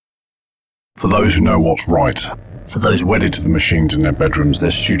For those who know what's right. For those wedded to the machines in their bedrooms, their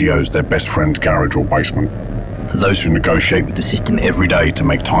studios, their best friend's garage or basement. For those who negotiate with the system every day to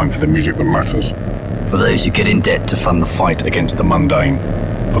make time for the music that matters. For those who get in debt to fund the fight against the mundane.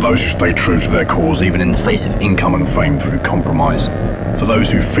 For those who stay true to their cause even in the face of income and fame through compromise. For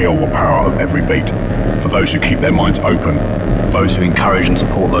those who feel the power of every beat. For those who keep their minds open. For those who encourage and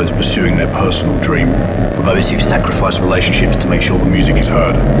support those pursuing their personal dream. For those who sacrifice relationships to make sure the music is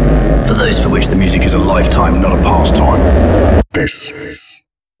heard. For those for which the music is a lifetime, not a pastime. This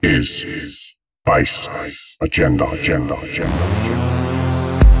is Bass Agenda.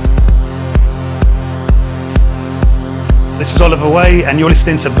 This is Oliver Way, and you're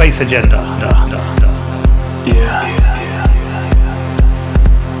listening to BassAgenda. Yeah.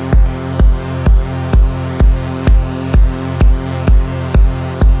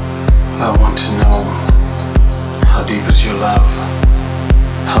 I want to know, how deep is your love?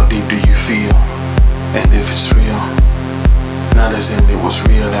 How deep do you feel? And if it's real, not as in it was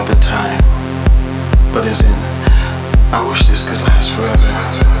real at the time, but as in, I wish this could last forever.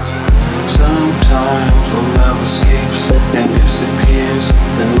 Sometimes when love escapes and disappears,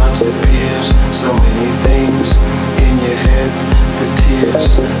 then lust appears. So many things in your head, the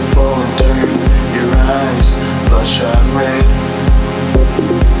tears fall and turn your eyes bloodshot red.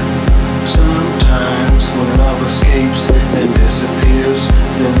 Sometimes when love escapes and disappears,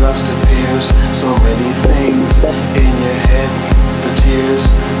 then lust appears. So many things in your head, the tears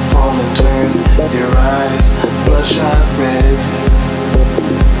fall and turn your eyes bloodshot red.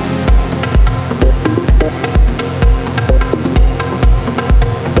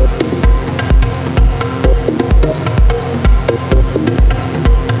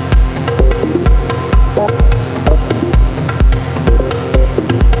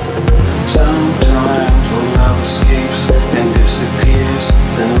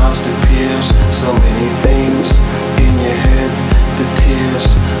 So many things in your head, the tears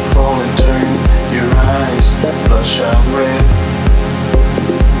fall and turn your eyes bloodshot red.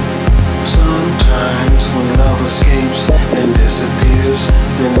 Sometimes when love escapes and disappears,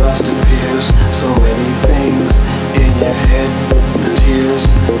 then lust appears. So many things in your head, the tears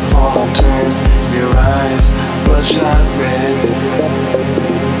fall and turn your eyes bloodshot red.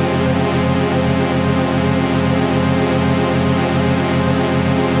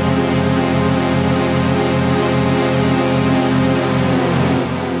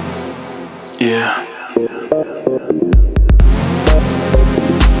 Yeah.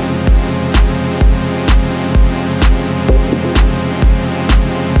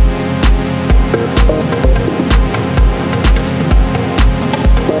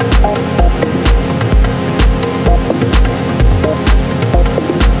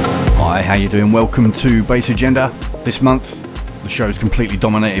 Hi, how you doing? Welcome to BassAgenda. This month, the show's completely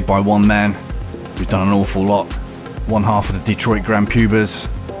dominated by one man who's done an awful lot. One half of the Detroit Grand Pubers,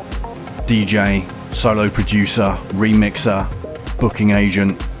 DJ, solo producer, remixer, booking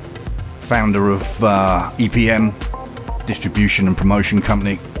agent, founder of EPM, distribution and promotion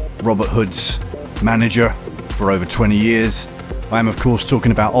company, Robert Hood's manager for over 20 years. I am of course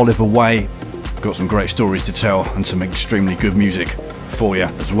talking about Oliver Way. Got some great stories to tell and some extremely good music for you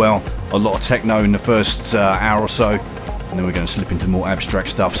as well. A lot of techno in the first hour or so, and then we're going to slip into more abstract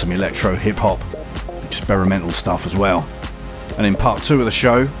stuff, some electro, hip-hop, experimental stuff as well. And in part 2 of the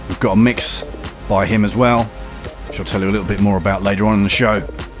show, we've got a mix by him as well, which I'll tell you a little bit more about later on in the show.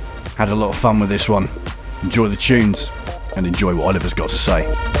 Had a lot of fun with this one. Enjoy the tunes and enjoy what Oliver's got to say.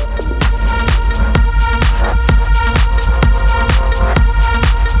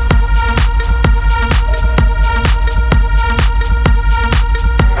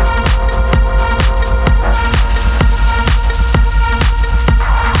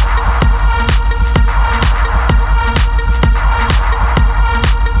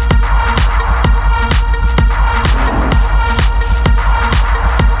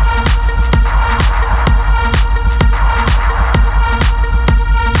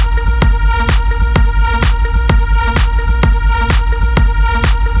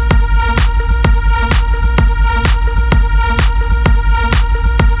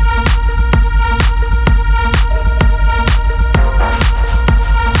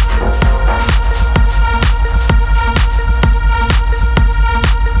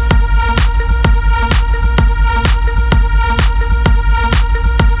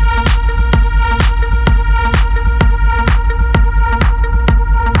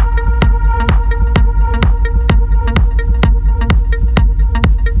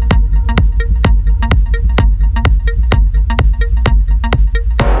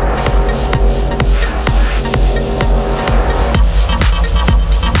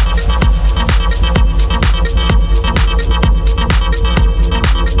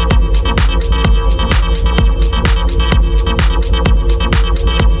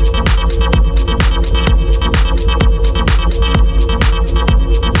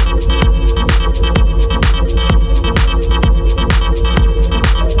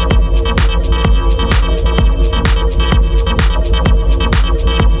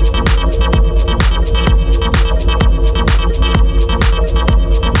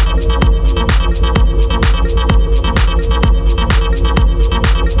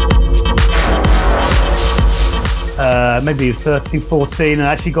 maybe 13, 14, and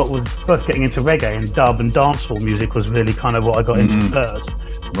I actually was first getting into reggae, and dub and dancehall music was really kind of what I got into first.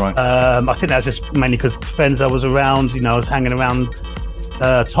 Right. I think that was just mainly because friends I was around, I was hanging around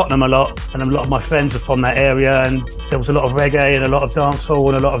Tottenham a lot, and a lot of my friends are from that area, and there was a lot of reggae and a lot of dancehall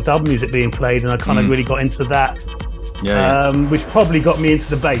and a lot of dub music being played, and I kind of really got into that, which probably got me into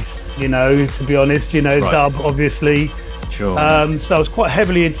the bass, to be honest, right. Dub, obviously. Sure. So I was quite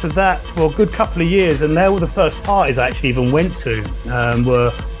heavily into that for a good couple of years, and they were the first parties I actually even went to,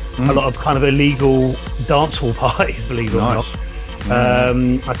 were a lot of kind of illegal dancehall parties, believe it or not.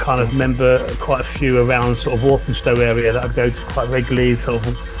 I kind of remember quite a few around sort of Walthamstow area that I'd go to quite regularly, sort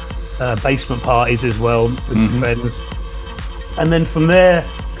of basement parties as well with friends. And then from there,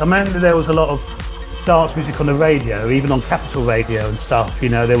 I remember there was a lot of dance music on the radio, even on Capital Radio and stuff,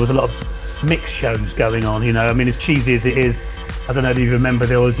 there was a lot of mix shows going on, I mean, as cheesy as it is, I don't know if you remember,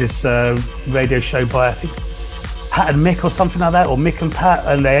 there was this radio show by, I think, Pat and Mick or something like that, or Mick and Pat,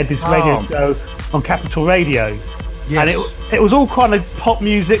 and they had this radio show on Capital Radio. Yes. And it was all kind of pop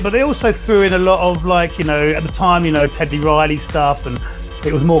music, but they also threw in a lot of, like, at the time, Teddy Riley stuff, and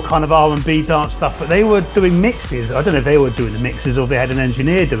it was more kind of R&B dance stuff, but they were doing mixes. I don't know if they were doing the mixes or if they had an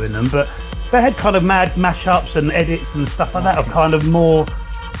engineer doing them, but they had kind of mad mashups and edits and stuff like that of kind of more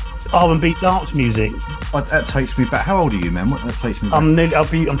R&B dance music. That takes me back. How old are you, man? That takes me back.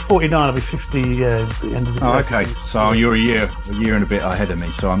 I'm 49. I'll be 50 at the end of the year. Oh, okay. So you're a year and a bit ahead of me.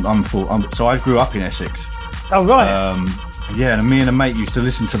 So so I grew up in Essex. Oh, right. And me and a mate used to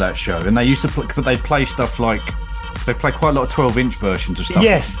listen to that show, and they used to play stuff like, they play quite a lot of 12-inch versions of stuff.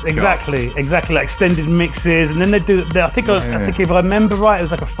 Yes, exactly, like extended mixes, and then I think if I remember right, it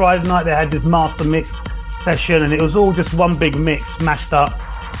was like a Friday night they had this master mix session, and it was all just one big mix mashed up,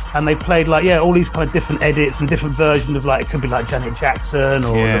 and they played like all these kind of different edits and different versions of, like, it could be like Janet Jackson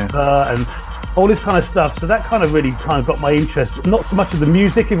or and all this kind of stuff. So that kind of really kind of got my interest, not so much of the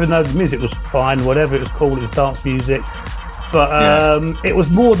music, even though the music was fine, whatever it was called, it was dance music, but it was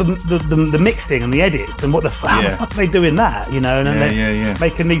more the mixing and the edits and how the fuck are they doing that, and then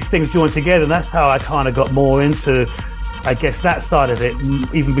making these things join together. And that's how I kind of got more into, I guess, that side of it,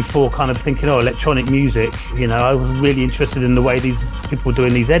 even before kind of thinking, electronic music. I was really interested in the way these people were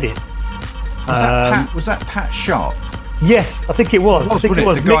doing these edits. Was that Pat Sharp? Yes, I think it was. I think it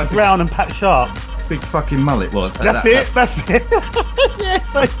was Mick Brown and Pat Sharp. Big fucking mullet. Well, that's it. Yeah,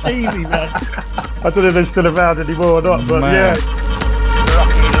 so cheesy, man. I don't know if they're still around anymore or not, but man.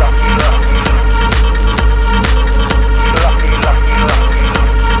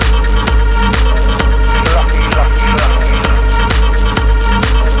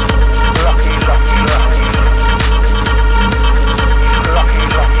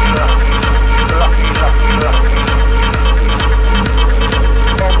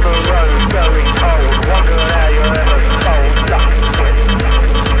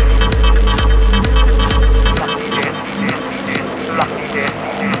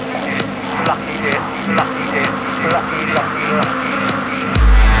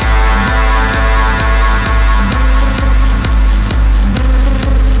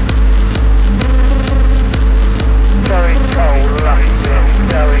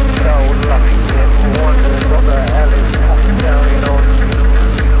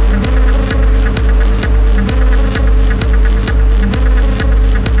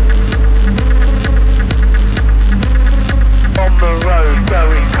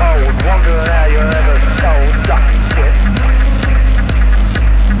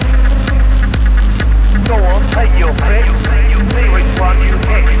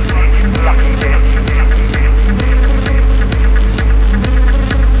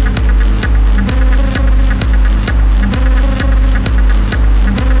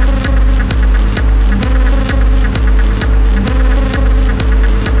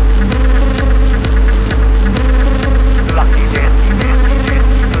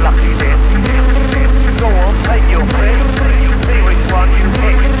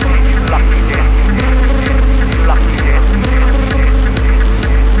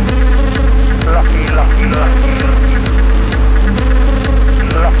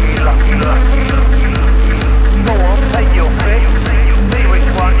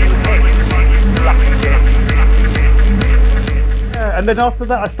 And then after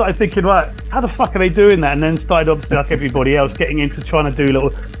that, I started thinking, right, how the fuck are they doing that? And then started, obviously, like everybody else, getting into trying to do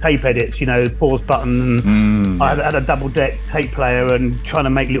little tape edits, pause button. I had a double deck tape player and trying to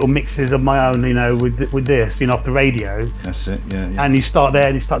make little mixes of my own, with this, off the radio. That's it, yeah. And you start there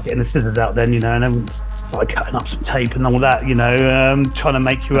and you start getting the scissors out then, and then like cutting up some tape and all that, trying to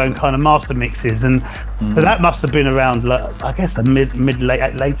make your own kind of master mixes. And so that must have been around, like, I guess, the late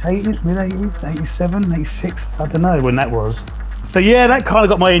 80s, mid 80s, 87, 86, I don't know when that was. So yeah, that kind of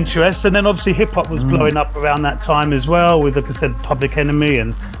got my interest. And then obviously hip hop was blowing up around that time as well, with, like I said, Public Enemy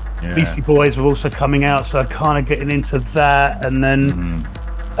and Beastie Boys were also coming out. So I kind of getting into that. And then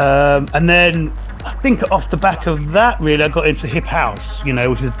I think off the back of that, really, I got into hip house,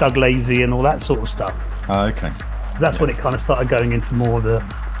 which is Doug Lazy and all that sort of stuff. Oh, okay. That's when it kind of started going into more of the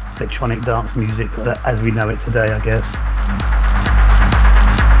electronic dance music as we know it today, I guess.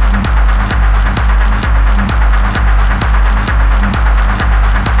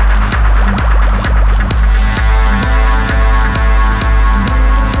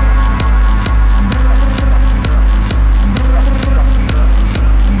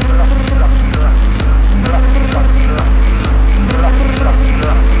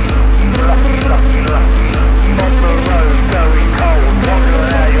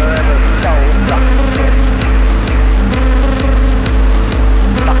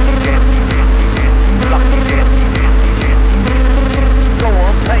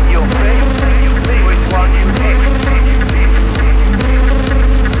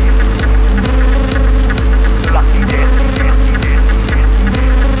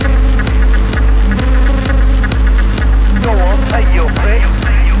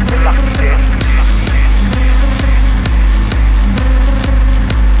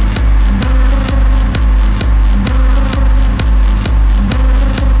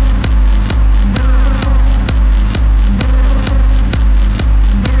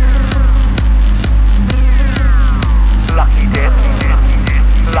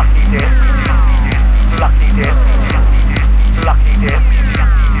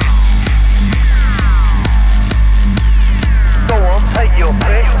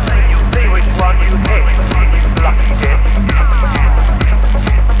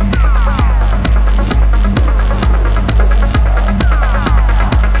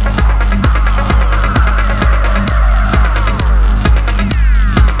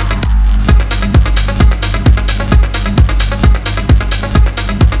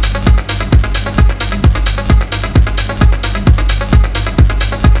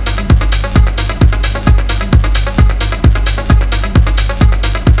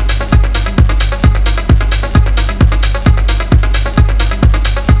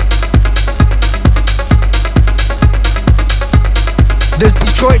 This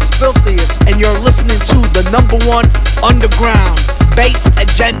Detroit's filthiest, and you're listening to the #1 underground bass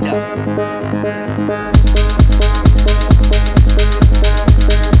agenda.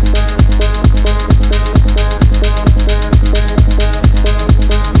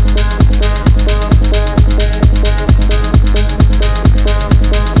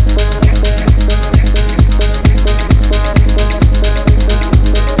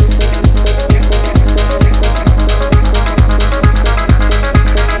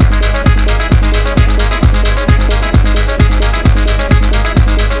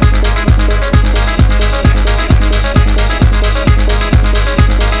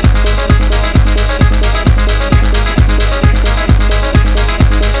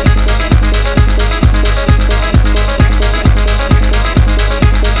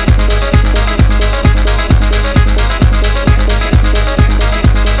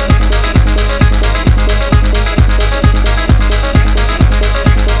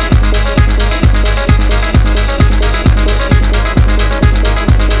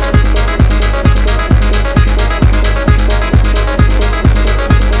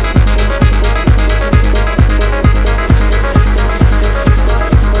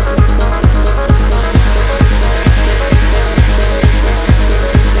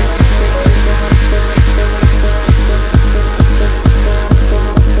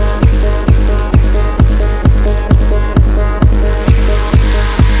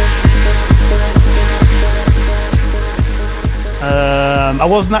 I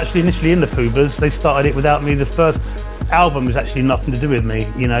wasn't actually initially in the Poobas. They started it without me. The first album was actually nothing to do with me.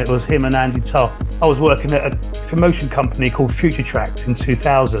 It was him and Andy Tough. I was working at a promotion company called Future Tracks in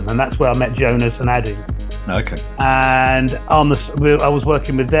 2000, and that's where I met Jonas and Addy. Okay. And I was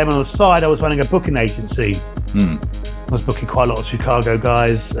working with them, and on the side I was running a booking agency. I was booking quite a lot of Chicago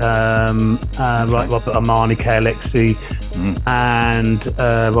guys, like Robert Armani, KLXC, and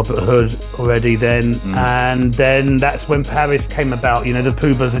Robert Hood already then. And then that's when Paris came about. The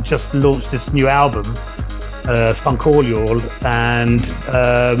Poobas had just launched this new album, Funk All Y'all, and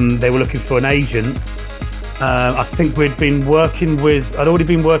they were looking for an agent. I think I'd already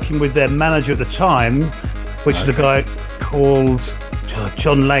been working with their manager at the time, which is a guy called,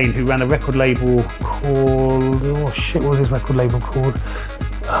 John Lane, who ran a record label called, what was his record label called?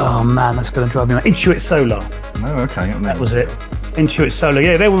 Oh man, that's going to drive me mad. Intuit Solar. Oh, okay. That was it. Intuit Solar.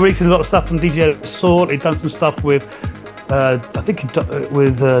 Yeah, they were releasing a lot of stuff from DJ Sort. They'd done some stuff with, I think,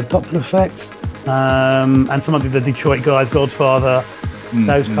 with Doppler Effects, and some of the Detroit guys, Godfather,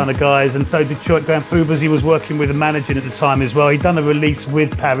 those kind of guys. And so Detroit Grand Poobahs, he was working with a manager at the time as well. He'd done a release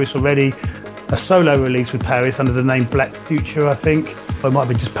with Paris already, a solo release with Paris under the name Black Future, I think. Or it might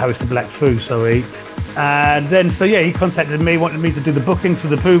be just Paris the Black Foo, sorry. And then, so yeah, he contacted me, wanted me to do the bookings for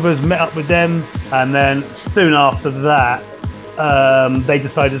the Poobahs, met up with them, and then soon after that, they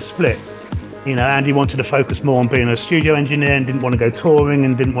decided to split. You know, Andy wanted to focus more on being a studio engineer and didn't want to go touring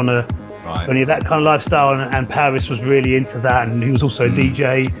and didn't want to do any of that kind of lifestyle. And Paris was really into that, and he was also a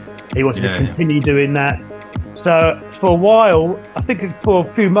DJ. He wanted to continue doing that. So for a while, I think for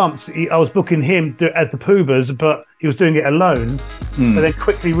a few months, I was booking him as the Poobahs, but he was doing it alone. But then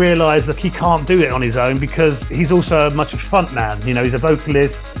quickly realised that he can't do it on his own because he's also much a front man. You know, he's a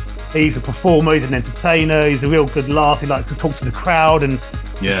vocalist, he's a performer, he's an entertainer, he's a real good laugh. He likes to talk to the crowd, and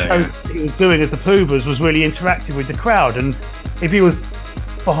what he was doing as the Poobahs was really interactive with the crowd. And if he was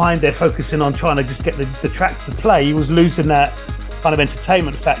behind there focusing on trying to just get the tracks to play, he was losing that kind of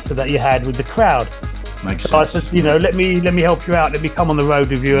entertainment factor that you had with the crowd. Makes so sense. I said, you know, let me help you out. Let me come on the road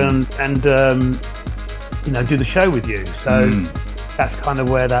with you and you know, do the show with you. So that's kind of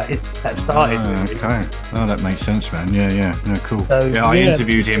where that started. Really. Okay. Oh, that makes sense, man. Yeah. No, cool. So, I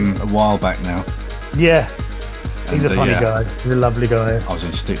interviewed him a while back now. Yeah. He's a funny guy. He's a lovely guy. I was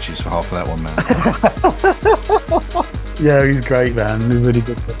in stitches for half of that one, man. Yeah, he's great, man. He's really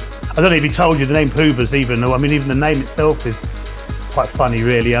good. I don't know if he told you the name Poobahs even. I mean, even the name itself is quite funny,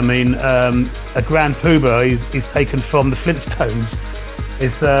 really. I mean, a Grand Poobah is taken from the Flintstones.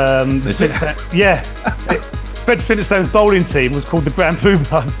 It's yeah. Fred Flintstone's bowling team was called the Grand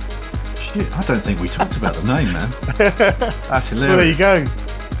Poobahs. Shit, I don't think we talked about the name, man. That's hilarious. Well, there you go.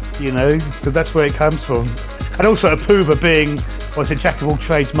 You know, so that's where it comes from. And also a Poobah being, what's it, jack of all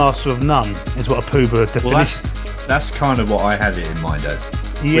trades, master of none, is what a Poobah definition. Well, that's kind of what I had it in mind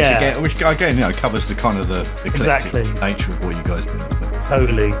as. Yeah. Which again, you know, covers the kind of the eclectic nature of what you guys do.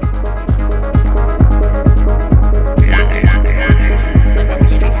 Totally.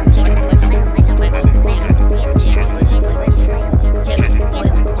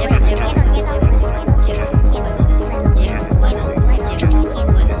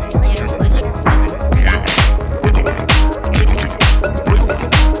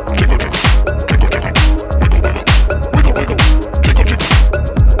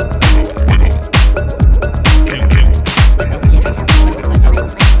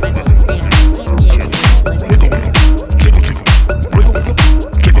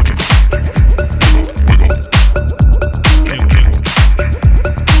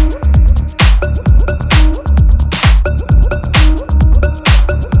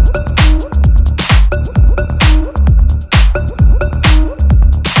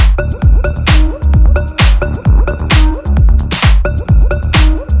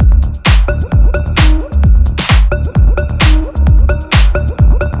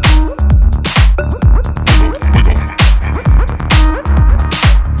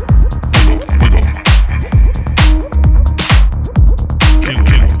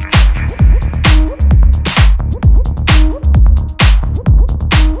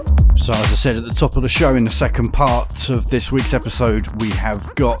 Said at the top of the show, in the second part of this week's episode, we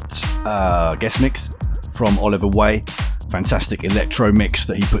have got a guest mix from Oliver Way. Fantastic electro mix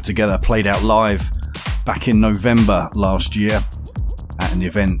that he put together, played out live back in November last year at an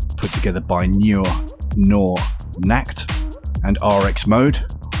event put together by Nor Nact and RX Mode.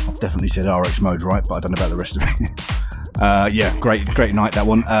 I've definitely said RX Mode right, but I don't know about the rest of it. Yeah, great night, that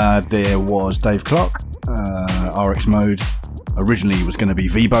one. There was Dave Clark, RX Mode. Originally it was going to be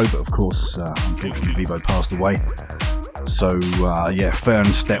Vibo, but of course, unfortunately Vibo passed away. So yeah, Fern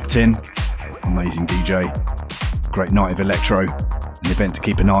stepped in. Amazing DJ. Great night of electro. An event to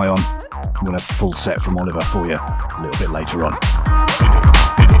keep an eye on. We'll have a full set from Oliver for you a little bit later on.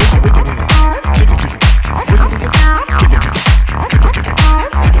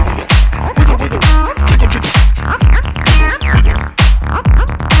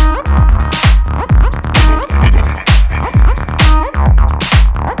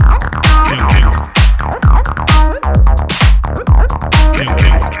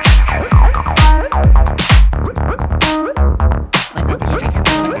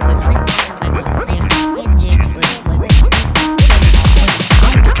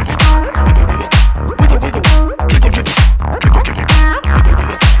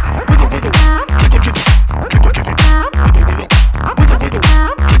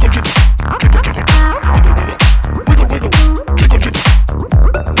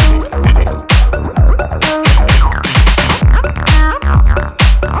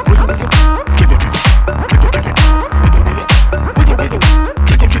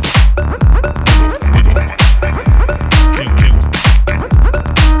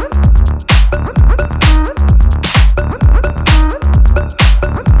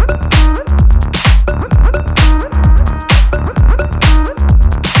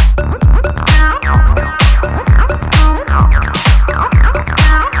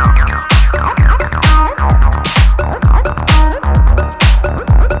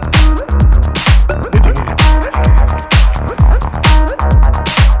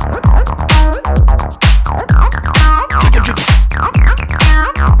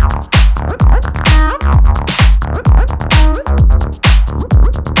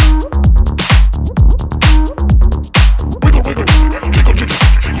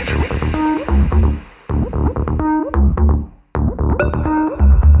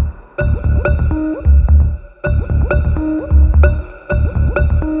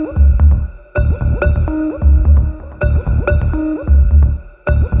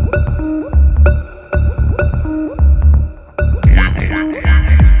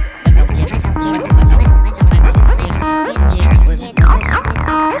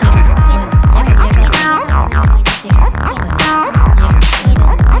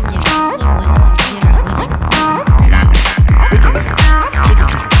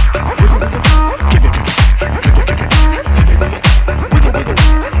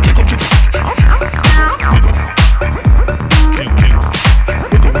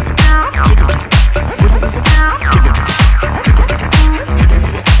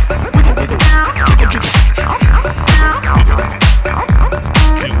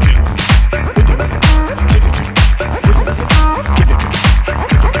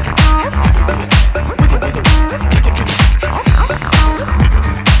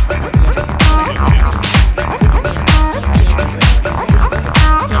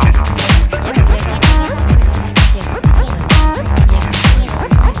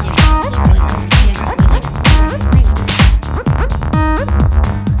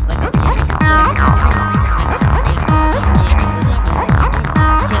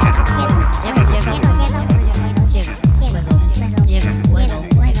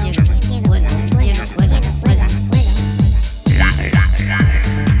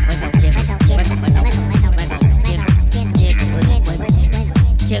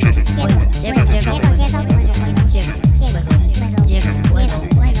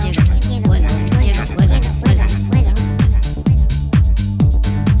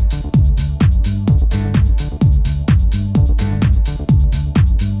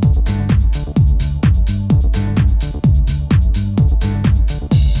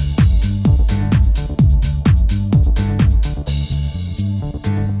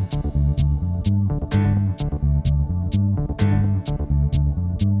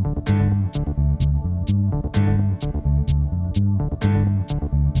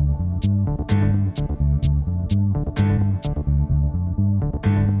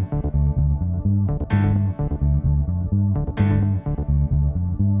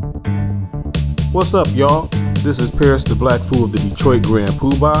 What's up, y'all? This is Paris the Black Fool of the Detroit Grand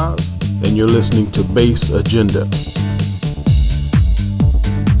Poobahs, and you're listening to Bass Agenda.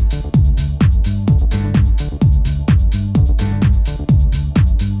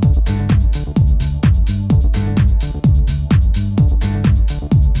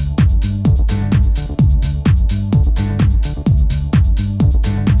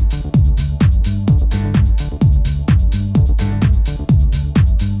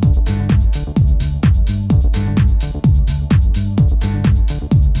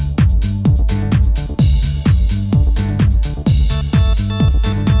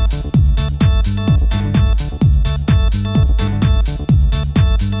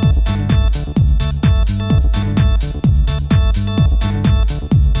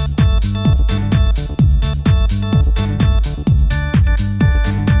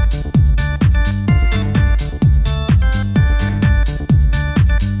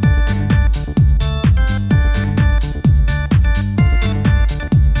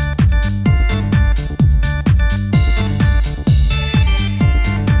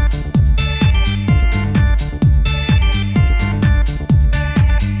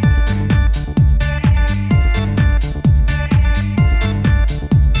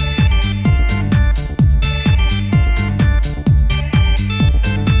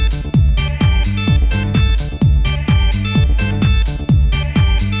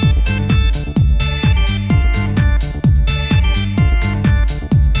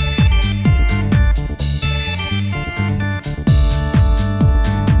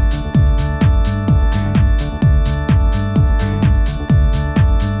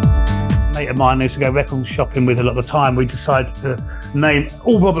 Mine I used to go record shopping with a lot of the time. We decided to name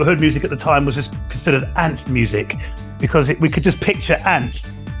all Robert Hood music at the time was just considered ant music because we could just picture ants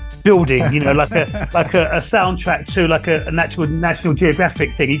building, like a soundtrack to like a National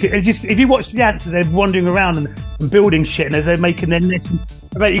Geographic thing. If you watch the ants, they're wandering around and building shit, and as they're making their nests.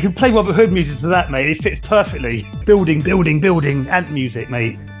 Mate, you can play Robert Hood music to that, mate. It fits perfectly. Building, ant music,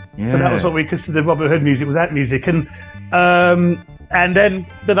 mate. Yeah. So that was what we considered Robert Hood music, was ant music, and then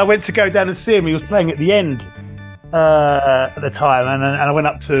I went to go down and see him. He was playing at the end at the time, and I went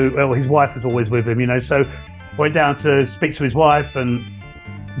up to, his wife was always with him, so I went down to speak to his wife, and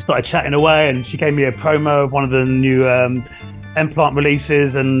we started chatting away, and she gave me a promo of one of the new M-Plant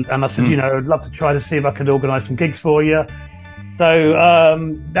releases, and I said, I'd love to try to see if I could organise some gigs for you. So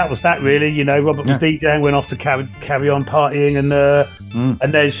that was that, really. Robert was DJing, went off to carry on partying,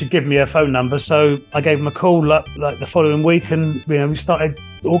 and then she'd give me her phone number. So I gave him a call like the following week, and we started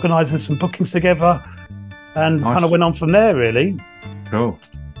organising some bookings together, and kind of went on from there, really. Cool.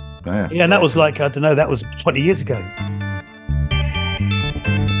 Yeah, and that was like, I don't know, that was 20 years ago.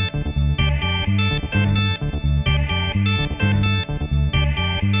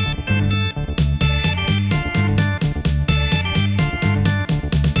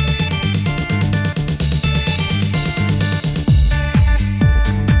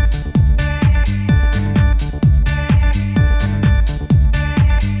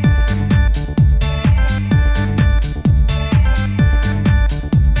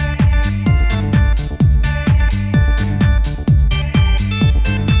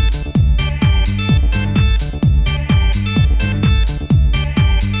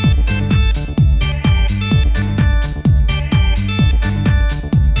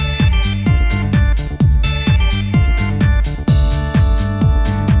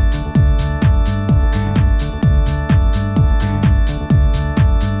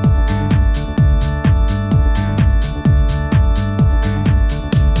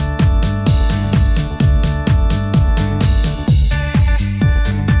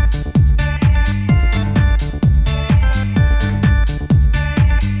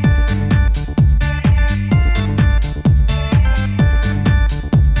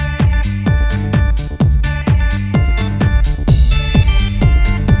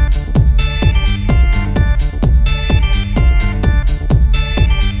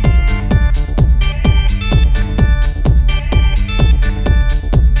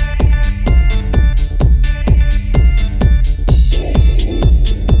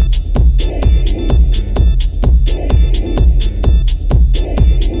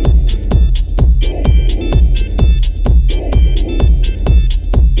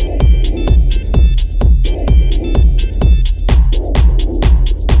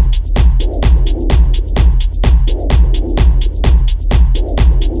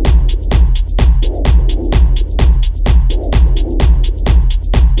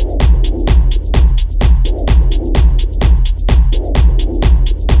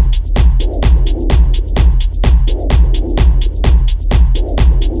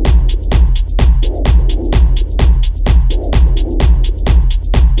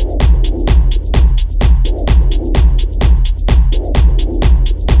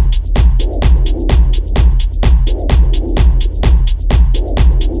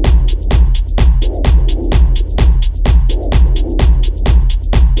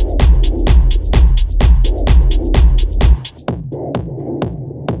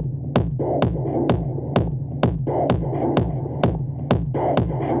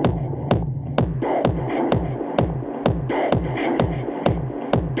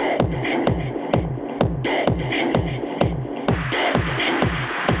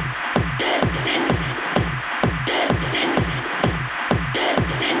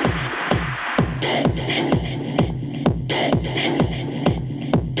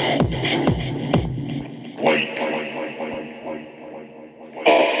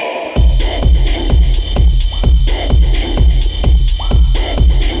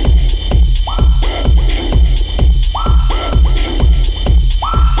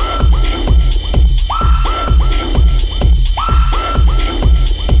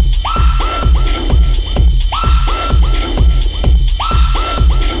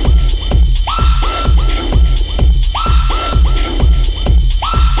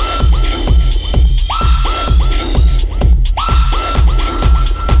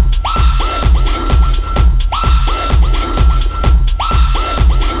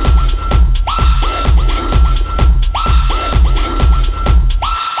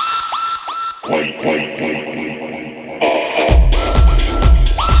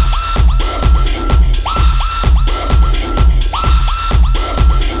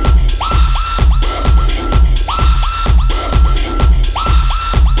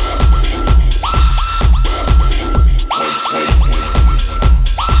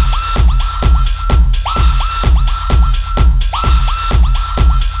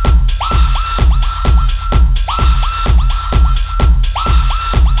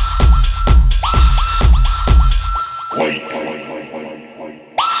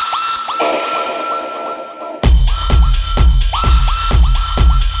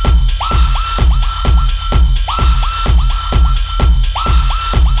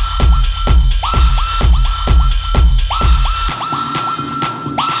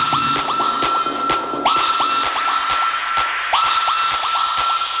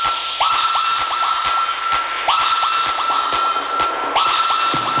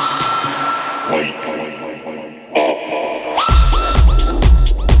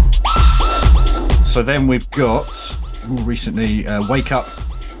 So then we've got recently Wake Up.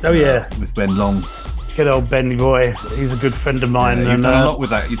 Oh yeah, with Ben Long. Good old Benny boy. He's a good friend of mine. Yeah, you've done a lot with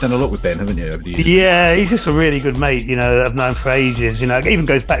that. You've done a lot with Ben, haven't you? Over the years? Yeah, he's just a really good mate. You know, I've known for ages. You know, it even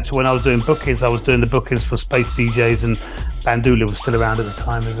goes back to when I was doing bookings. I was doing the bookings for Space DJs, and Bandula was still around at the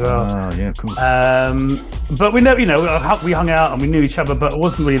time as well. Oh yeah, cool. But we know, you know, we hung out and we knew each other, but it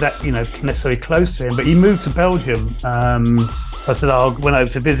wasn't really that, you know, necessarily close to him. But he moved to Belgium. I said I went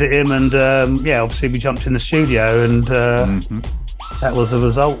over to visit him, and obviously we jumped in the studio, and that was the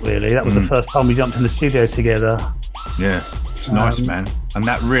result. Really, that was the first time we jumped in the studio together. Yeah, it's nice, man. And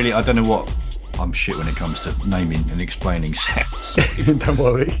that really, I don't know what. I'm shit when it comes to naming and explaining sounds. Don't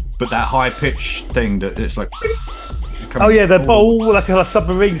worry. But that high pitch thing that it's like. Oh yeah, the ball like a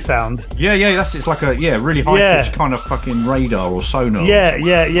submarine sound. Yeah, it's like a really high pitch kind of fucking radar or sonar. Yeah.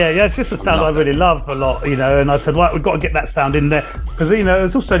 It's just a sound I really love a lot, you know. And I said, right, we've got to get that sound in there because you know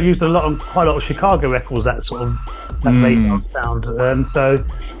it's also used quite a lot of Chicago records. That sort of radar sound, and so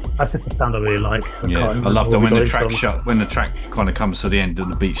that's just a sound I really like. I love that when the track when the track kind of comes to the end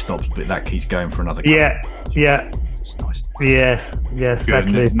and the beat stops, but that keeps going for another. Yeah. It's nice. Yes,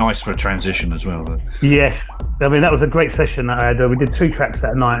 exactly. Nice for a transition as well. But. Yes, I mean that was a great session that I had. We did 2 tracks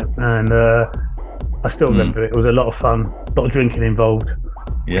that night, and I still remember it. It was a lot of fun, a lot of drinking involved.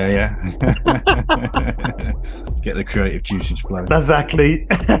 Yeah. Get the creative juices flowing. Exactly.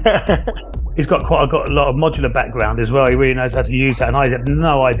 He's got a lot of modular background as well. He really knows how to use that, and I had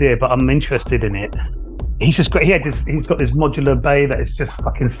no idea, but I'm interested in it. He's just great. He's got this modular bay that is just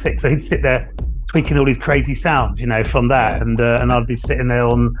fucking sick. So he'd sit there tweaking all these crazy sounds, you know, from that, and I'd be sitting there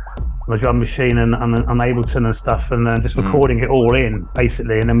on the drum machine and on Ableton and stuff, and just recording it all in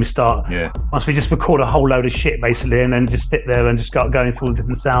basically, and then we start. Yeah. Once we just record a whole load of shit basically, and then just sit there and just start going through all the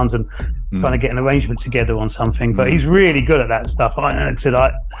different sounds and trying to get an arrangement together on something. But he's really good at that stuff.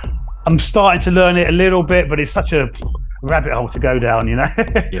 I'm starting to learn it a little bit, but it's such a rabbit hole to go down, you know.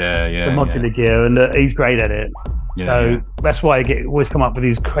 Yeah. The modular gear, and he's great at it. That's why I always come up with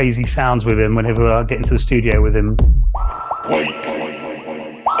these crazy sounds with him whenever I get into the studio with him.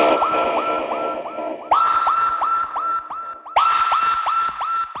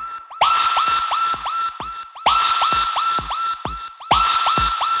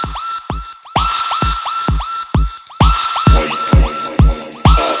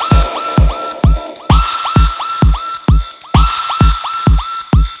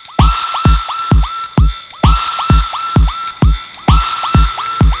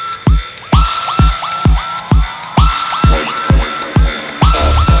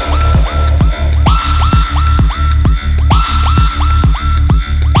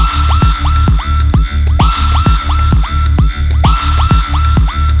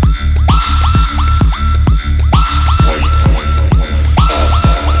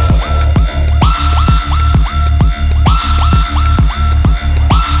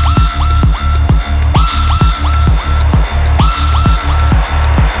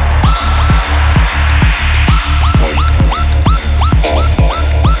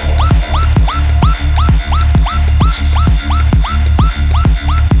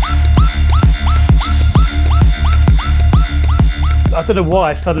 I don't know why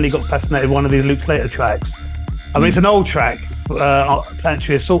I suddenly got fascinated with one of these Luke Slater tracks. I mean, it's an old track,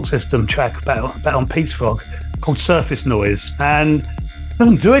 Planetary Assault System track about on Peace Frog called Surface Noise, and it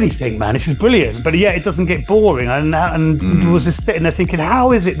doesn't do anything, man. This is brilliant, but yeah, it doesn't get boring. And was just sitting there thinking,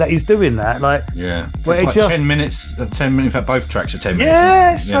 how is it that he's doing that? Like, it's like 10 minutes. 10 minutes. In fact, both tracks are 10 minutes.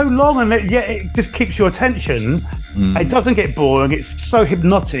 Yeah, it's so long, and it just keeps your attention. It doesn't get boring. It's so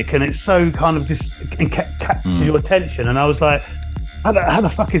hypnotic, and it's so kind of just captures your attention. And I was like, how the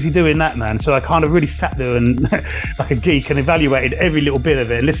fuck is he doing that, man? So I kind of really sat there and like a geek and evaluated every little bit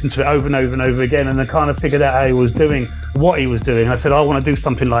of it and listened to it over and over and over again, and I kind of figured out how he was doing what he was doing. I said, I want to do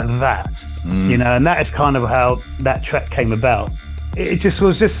something like that, you know, and that is kind of how that track came about. It just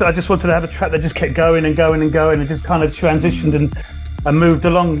was I just wanted to have a track that just kept going and going and going, and just kind of transitioned and moved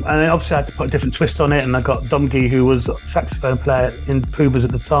along. And then obviously I had to put a different twist on it, and I got Domgi, who was a saxophone player in Poobas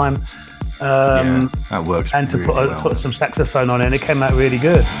at the time. That works. And to really put some saxophone on it, and it came out really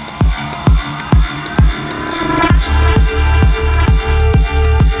good.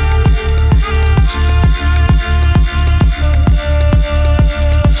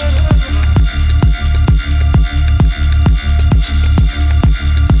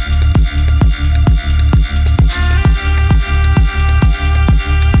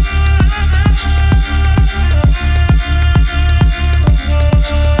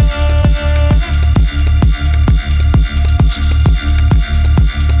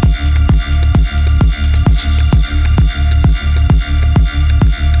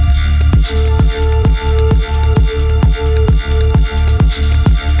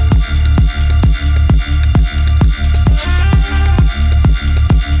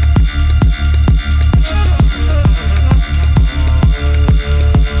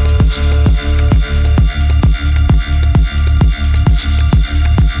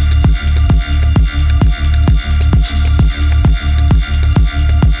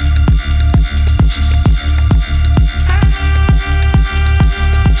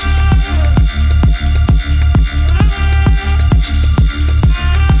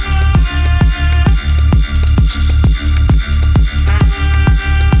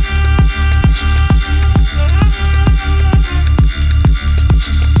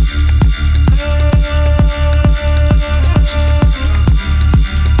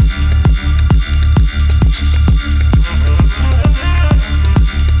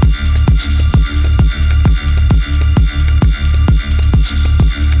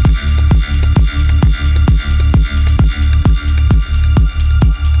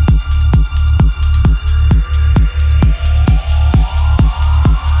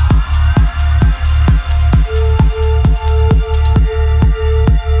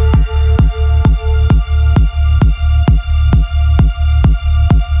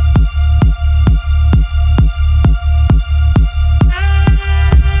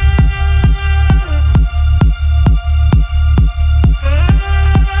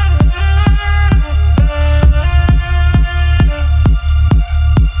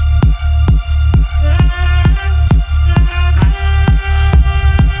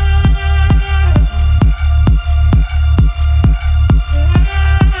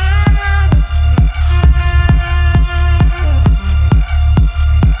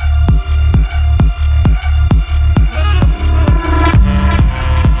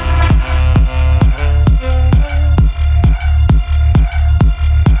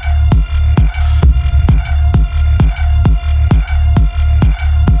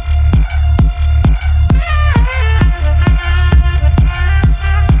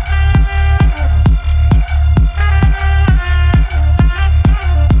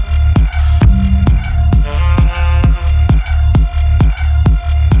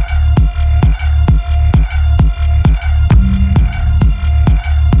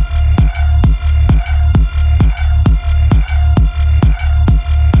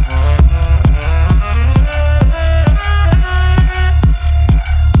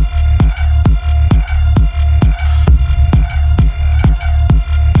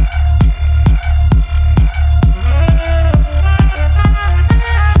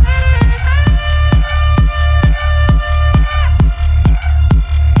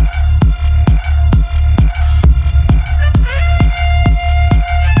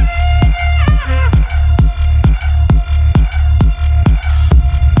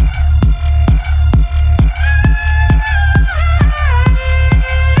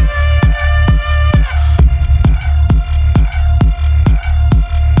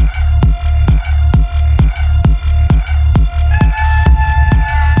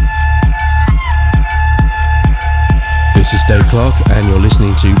 is Dave Clark, and you're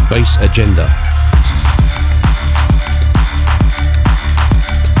listening to Bass Agenda.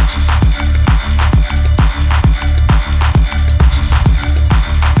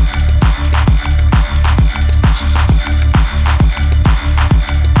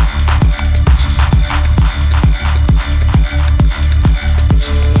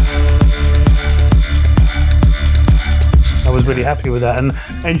 Really happy with that, and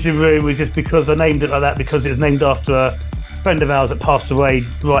Engine Room was just because I named it like that because it was named after a friend of ours that passed away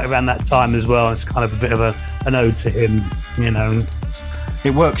right around that time as well. It's kind of a bit of an ode to him, you know.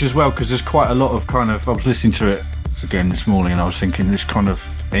 It works as well because there's quite a lot of kind of, I was listening to it again this morning and I was thinking this kind of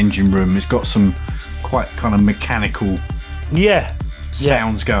Engine Room, it's got some quite kind of mechanical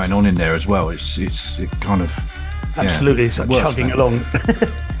sounds going on in there as well. It kind of absolutely it's like chugging along.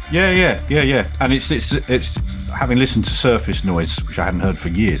 Yeah. And it's having listened to Surface Noise, which I hadn't heard for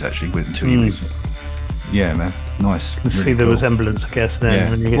years actually, until you mentioned. Yeah, man, nice. You really see the resemblance, I guess.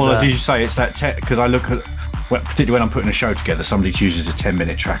 Then, when you well, that. As you say, it's that because I look at, particularly when I'm putting a show together, somebody chooses a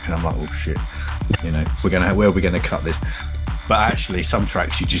 10-minute track, and I'm like, oh shit, you know, where are we gonna cut this? But actually, some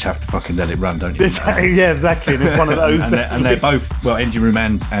tracks you just have to fucking let it run, don't you? Yeah, exactly. And it's one of those. and they're both, well, Engine Room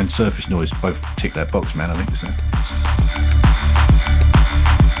and Surface Noise both tick that box, man. I think so.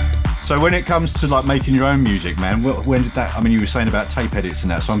 So when it comes to like making your own music, man, when did that? I mean, you were saying about tape edits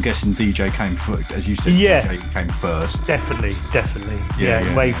and that, so I'm guessing DJ came first, as you said. DJ came first. Definitely.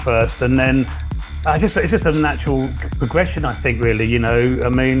 Yeah, way first, and then it's just a natural progression, I think. Really, you know, I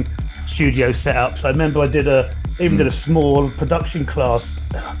mean, studio setups. I remember I did a small production class.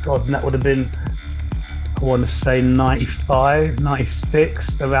 Oh God, and that would have been, I want to say 95,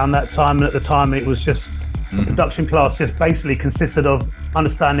 96, around that time. And at the time, it was just. The production class just basically consisted of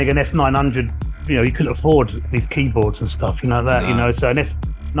understanding an S900. You know, you couldn't afford these keyboards and stuff, you know that. No. You know, so an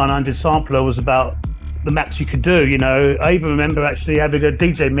S900 sampler was about the max you could do. You know, I even remember actually having a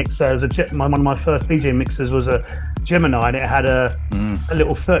DJ mixer as one of my first DJ mixers was a Gemini, and it had a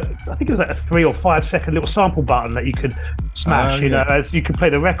little I think it was like a 3 or 5 second little sample button that you could smash. You know, as you could play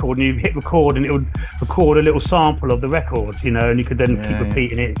the record and you hit record, and it would record a little sample of the record. You know, and you could then keep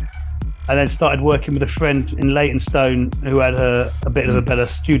repeating it. I then started working with a friend in Leytonstone who had a bit of a better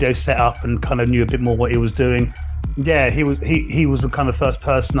studio setup and kind of knew a bit more what he was doing. Yeah, he was the kind of first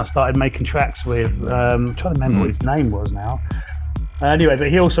person I started making tracks with. I'm trying to remember what his name was now. Anyway, but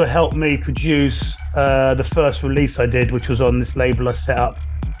he also helped me produce the first release I did, which was on this label I set up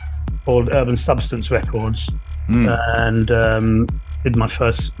called Urban Substance Records, and did my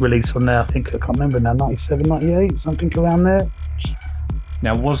first release on there. I think I can't remember now, 97, 98, something around there.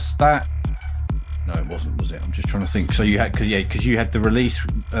 Now, was that? No, it wasn't, was it? I'm just trying to think. So you had, because you had the release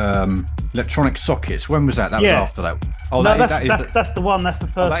Electronic Sockets. When was that? That was after that. Oh, no, that's the one. That's the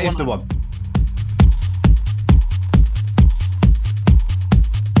first one. That is the one.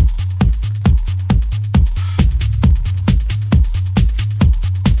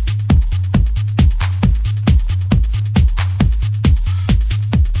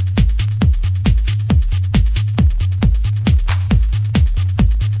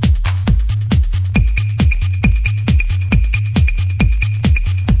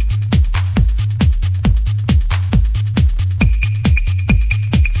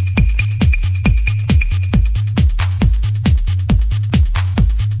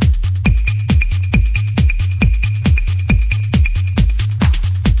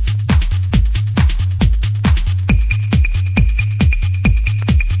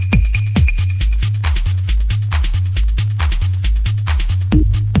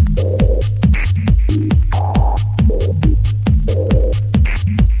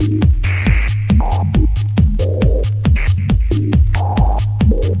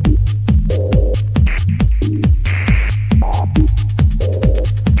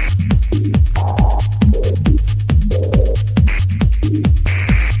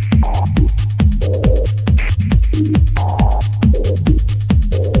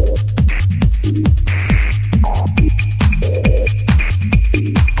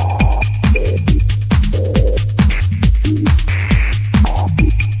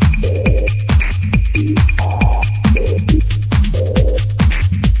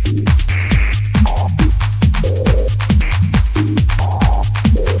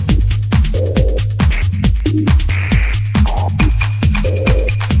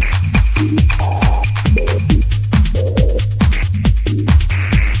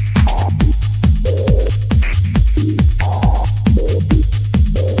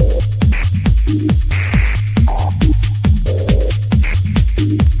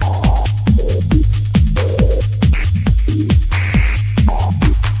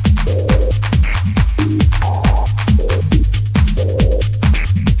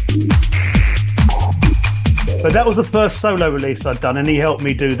 But that was the first solo release I'd done, and he helped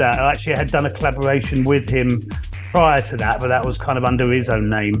me do that. I actually had done a collaboration with him prior to that, but that was kind of under his own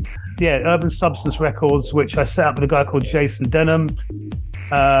name. Yeah, Urban Substance Records, which I set up with a guy called Jason Denham,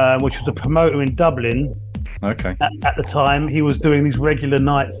 which was a promoter in Dublin. Okay. At the time, he was doing these regular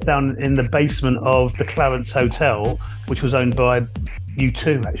nights down in the basement of the Clarence Hotel, which was owned by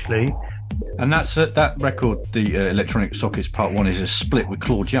U2, actually. And that's that record, the Electronic Sockets Part 1, is a split with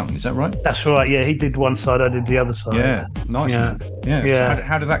Claude Young, is that right? That's right, yeah. He did one side, I did the other side. Yeah, nice. Yeah. Yeah. So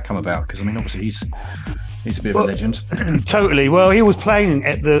how did that come about? Because, I mean, obviously he's a bit of a legend. Totally. Well, he was playing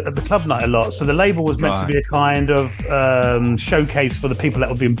at the club night a lot, so the label was meant to be a kind of showcase for the people that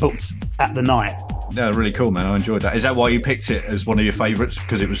were being booked at the night. Yeah, really cool, man. I enjoyed that. Is that why you picked it as one of your favourites?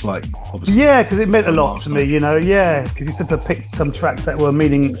 Because it was like, obviously. Yeah, because it meant a lot to me, you know. Yeah, because you sort of picked some tracks that were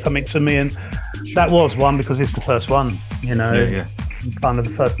meaning something to me, and that was one because it's the first one, you know. Yeah. Kind of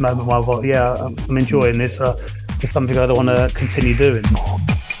the first moment where I thought, I'm enjoying this. It's something I want to continue doing.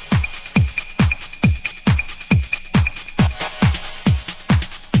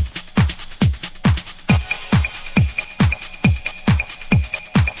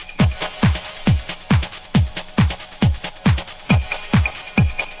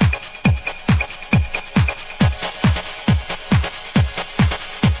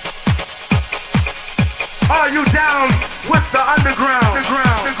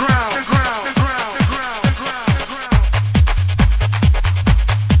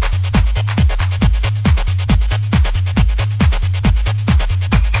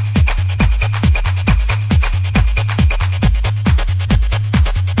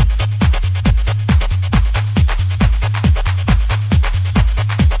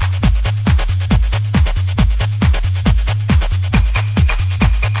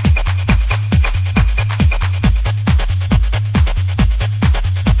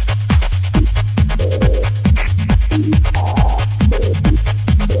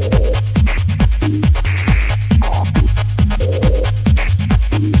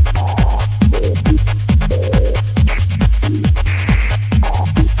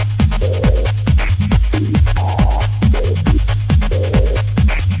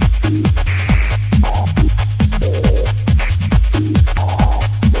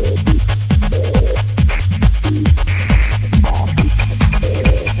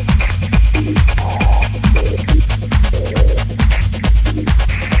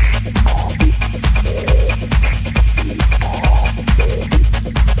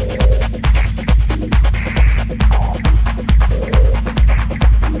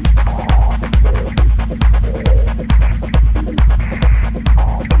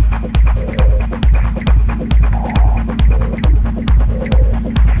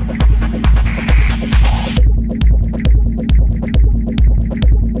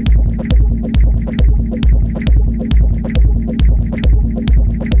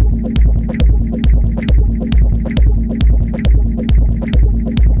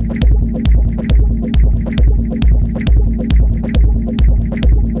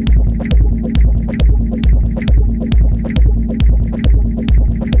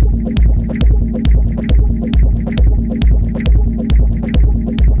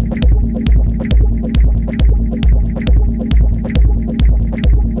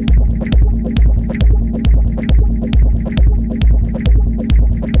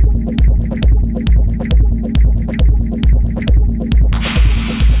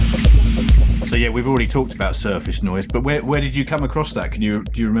 We've already talked about Surface Noise, but where did you come across that? Do you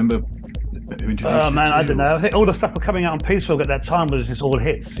remember who introduced you? Oh man, I don't know. I think all the stuff coming out on Peaceful at that time was just all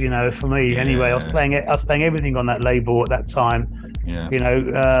hits, you know. For me, anyway, I was playing everything on that label at that time. Yeah. You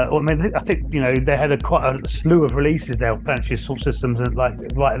know, I think you know they had quite a slew of releases there, Planetary Assault Systems, and like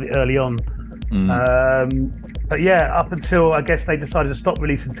right early on. But yeah, up until I guess they decided to stop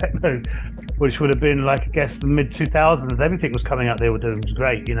releasing techno, which would have been like I guess the mid 2000s. Everything was coming out they were doing was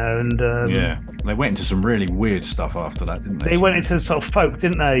great, you know. And they went into some really weird stuff after that, didn't they? They went into sort of folk,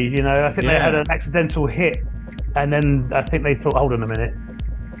 didn't they? You know, I think they had an accidental hit, and then I think they thought, hold on a minute,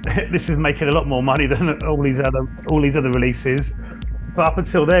 this is making a lot more money than all these other releases. But up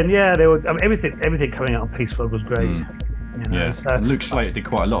until then, they were. I mean, everything coming out on Peaceful was great. You know, So, and Luke Slater did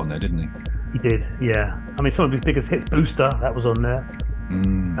quite a lot on there, didn't he? He did, yeah. I mean, some of his biggest hits, Booster, that was on there.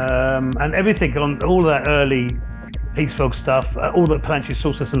 And everything on all that early Peaceful stuff, all the Planetary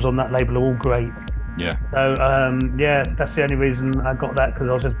Assault Systems on that label are all great. Yeah. So, that's the only reason I got that, because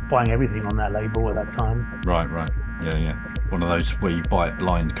I was just buying everything on that label at that time. Right. Yeah. One of those where you buy it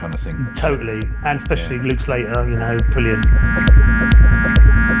blind kind of thing. Totally. And especially Luke Slater, you know, brilliant.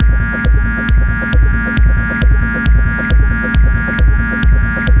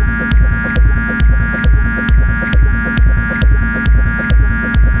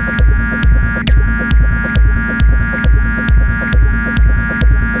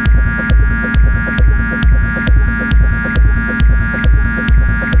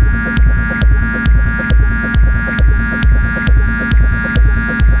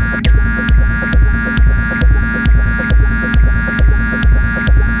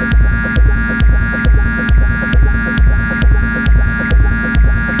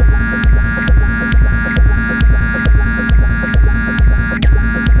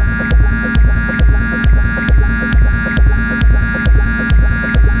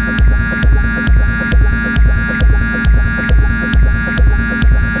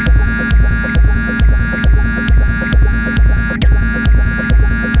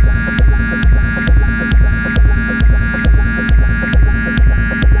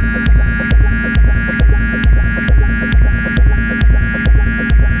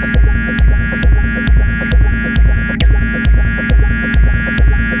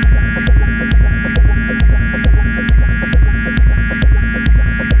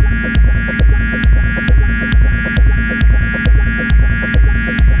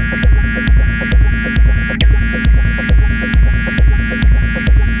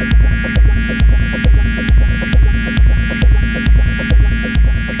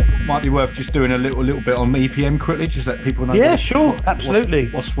 might be worth just doing a little bit on EPM quickly, just let people know. Yeah, sure,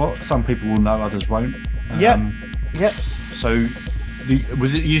 absolutely. What's what? Some people will know, others won't. Yep. So,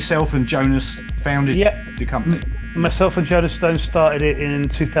 was it yourself and Jonas founded the company? Myself and Jonas Stone started it in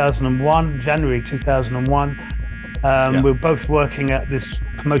 2001, January 2001. We were both working at this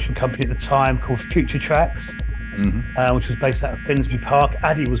promotion company at the time called Future Tracks, which was based out of Finsbury Park.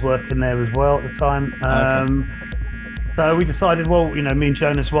 Addy was working there as well at the time. So we decided, well, me and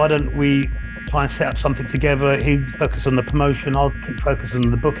Jonas, why don't we try and set up something together? He'd focus on the promotion, I'll keep focusing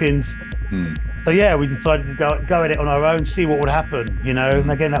on the bookings. So we decided to go at it on our own, see what would happen,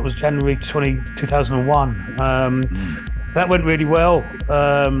 And again, that was January 2001. That went really well.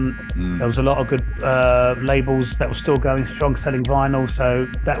 There was a lot of good labels that were still going strong, selling vinyl, so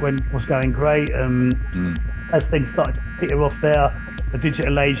that was going great. As things started to peter off there, the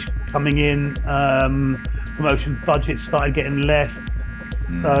digital age coming in, promotion budgets started getting less.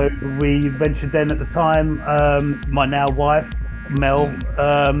 So we ventured then at the time, my now wife, Mel,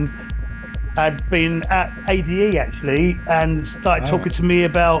 had been at ADE actually and started talking to me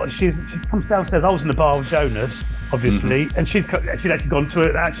about, she comes downstairs, I was in the bar with Jonas, obviously, and she'd actually gone to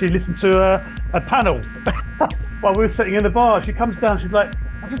it, actually listened to a panel while we were sitting in the bar. She comes down, she's like,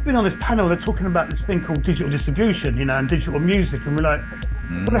 I've just been on this panel, they're talking about this thing called digital distribution, and digital music, and we're like,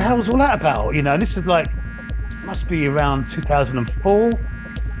 what the hell is all that about, and this is like, must be around 2004,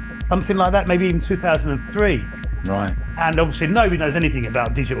 something like that, maybe even 2003. Right. And obviously nobody knows anything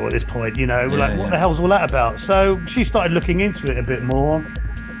about digital at this point, we're like, what the hell's all that about? So she started looking into it a bit more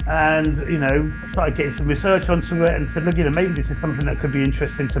and, started getting some research onto it and said, look, maybe this is something that could be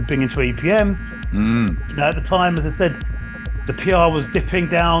interesting to bring into EPM. At the time, as I said, the PR was dipping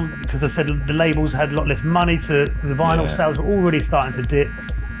down because I said the labels had a lot less money the vinyl sales were already starting to dip.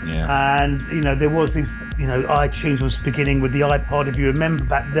 And, there was these, iTunes was beginning with the iPod, if you remember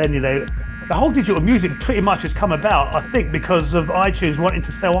back then, the whole digital music pretty much has come about, I think, because of iTunes wanting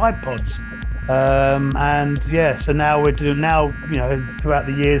to sell iPods. So now we're doing, throughout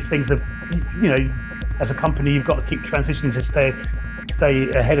the years, things have, as a company, you've got to keep transitioning to stay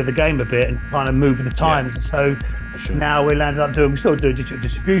ahead of the game a bit and kind of move with the times. So now we landed up we still do digital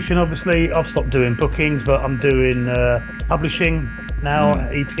distribution, obviously. I've stopped doing bookings, but I'm doing publishing now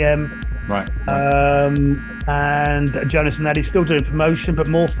at EPM. Right. And Jonas and Addy still doing promotion, but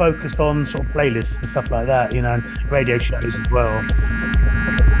more focused on sort of playlists and stuff like that, and radio shows as well.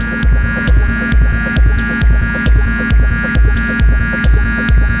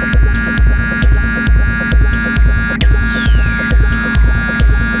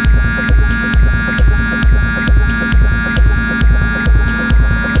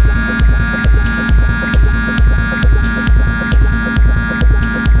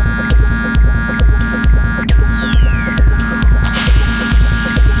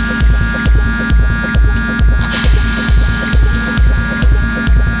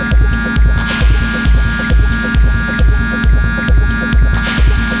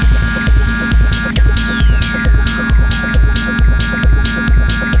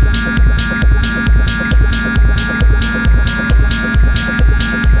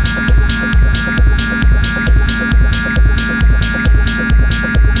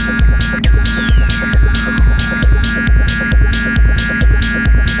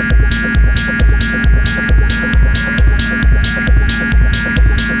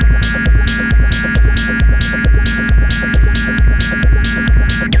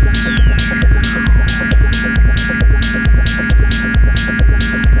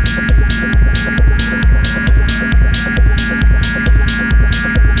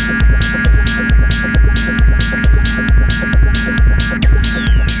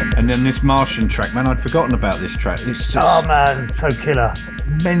 Martian track, man, I'd forgotten about this track. It's just man, so killer,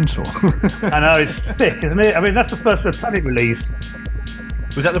 mental. I know, it's sick, isn't it? I mean, that's the first Planet release.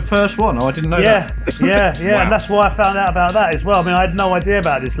 Was that the first one? Oh, I didn't know that. Yeah, Wow. And that's why I found out about that as well. I mean, I had no idea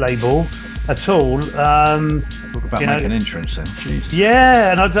about this label at all. Talk about making entrance then. Jeez.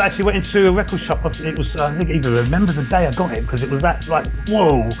 Yeah, and I actually went into a record shop. It was, I think, even remember the day I got it because it was that like,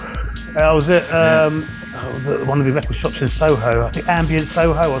 whoa. I was at one of the record shops in Soho, I think Ambient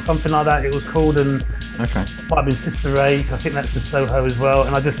Soho or something like that it was called, and might have been Sister Ray, I think that's in Soho as well,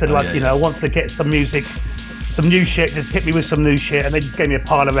 and I just said I want to get some music, some new shit, just hit me with some new shit, and they just gave me a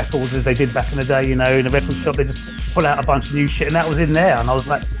pile of records as they did back in the day, in a record shop, they just pull out a bunch of new shit, and that was in there, and I was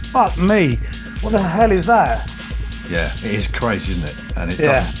like, fuck me, what the hell is that? Yeah, it is crazy, isn't it? And it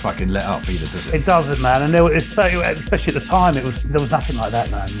doesn't fucking let up either, does it? It doesn't, man, and especially at the time, there was nothing like that,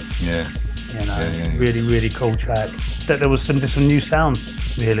 man. Yeah. Really, really cool track. That there was some new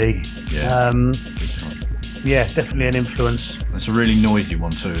sounds, really. Yeah. Yeah, definitely an influence. It's a really noisy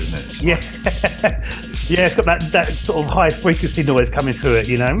one too, isn't it? It's yeah, it's got that sort of high frequency noise coming through it,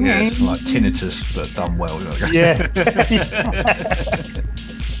 you know? Yeah, it's like tinnitus, but done well. Yeah.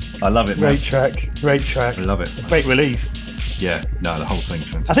 I love it, man. Great track. I love it. Great release. Yeah, no, the whole thing's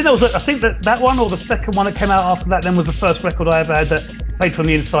fantastic. I think that one or the second one that came out after that then was the first record I ever had that played from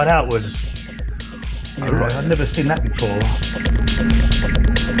the inside outwards. Right. I've never seen that before.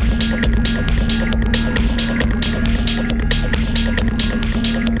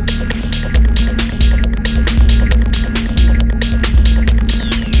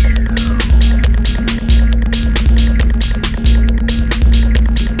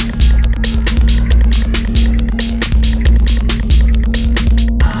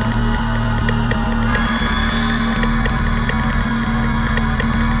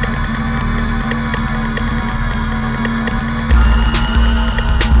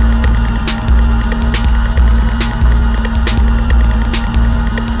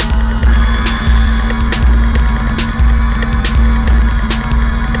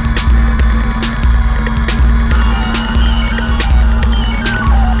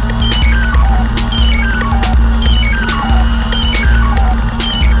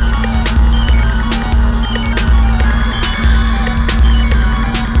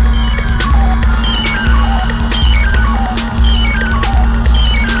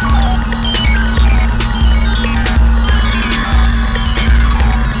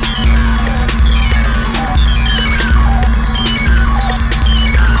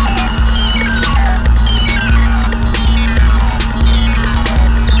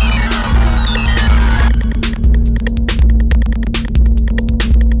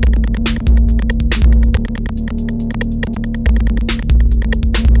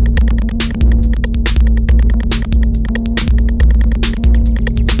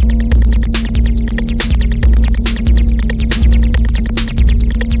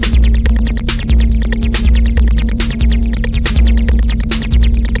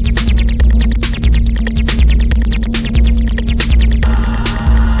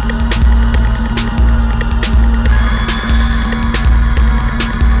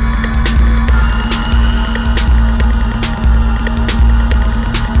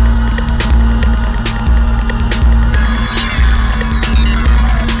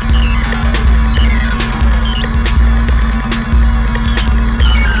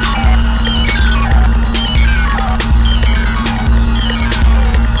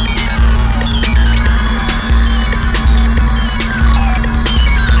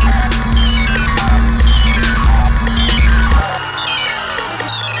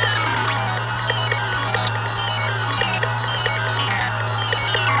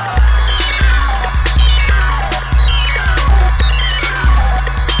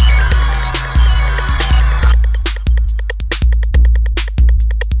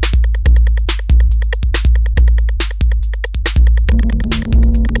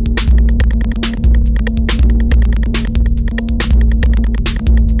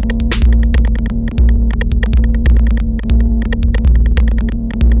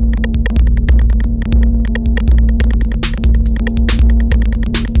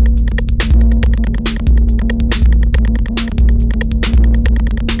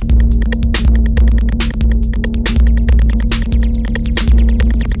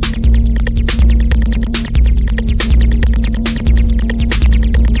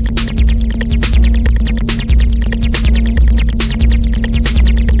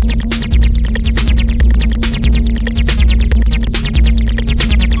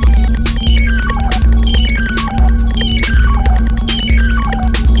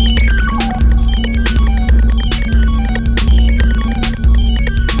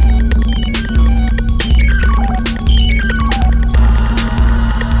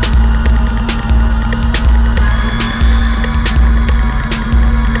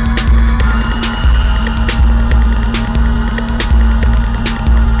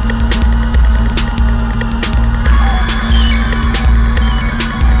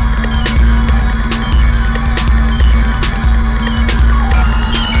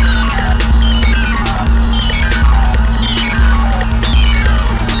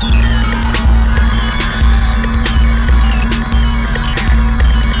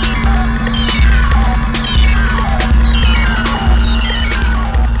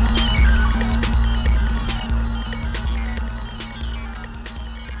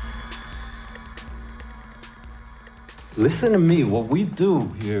 Listen to me, what we do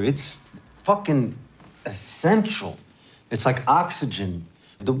here, it's fucking essential. It's like oxygen.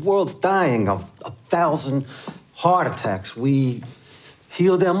 The world's dying of 1,000 heart attacks. We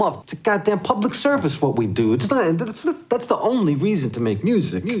heal them up. It's a goddamn public service what we do. It's not, that's the only reason to make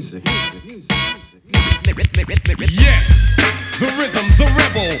music. Yes, the rhythm's a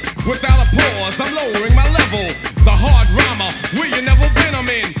rebel. Without a pause, I'm lowering my level. The hard rhymer, where you never been, I'm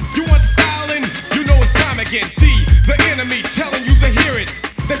in. You want styling? You know it's time again. D, the enemy, telling you to hear it.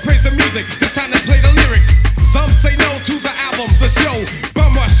 They praise the music, this time they play the lyrics. Some say no to the album, the show,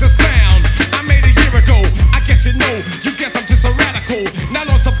 bum rush the sound. I made a year ago, I guess you know. You guess I'm just a radical, not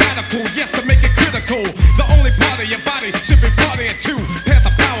on sabbatical. Yes, to make it critical. The only part of your body should be partying too. Pass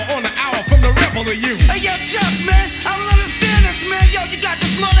the power on the hour from the rebel to you. Hey, yo, Chuck, man, I don't understand this, man. Yo, you got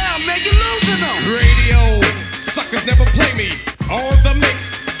this one out, man. You're losing them. Radio, suckers never play me. On the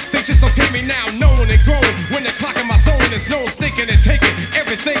mix, they just okay me now, known and grown. When they're clocking my zone, it's known, sneaking and taking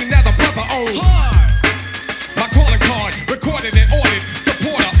everything that the brother owns. My calling card, recorded and ordered.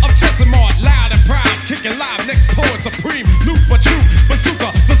 Supporter of Chesimard, loud and proud, kicking live, next poet supreme. Loop but true,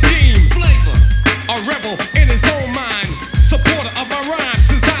 bazooka, the scheme. Flavor. A rebel in his own mind. Supporter of my rhymes,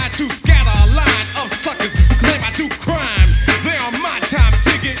 designed to scatter a line of suckers who claim I do crime. They on my time,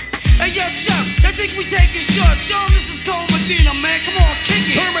 dig it. Hey, yo, Chuck, they think we taking shots. Show 'em this is Cole Medina, man. Come on,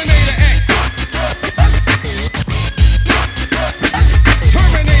 kick it. Terminator X.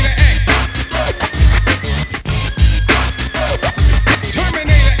 Terminator X.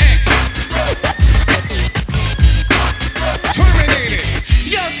 Terminator X. Terminated.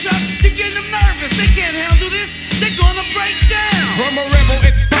 Yo, Chuck, they getting them nervous. They can't handle this. They're gonna break down. From a rebel,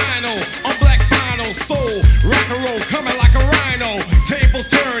 it's final. On black vinyl, soul, rock and roll, coming like a rhino. Tables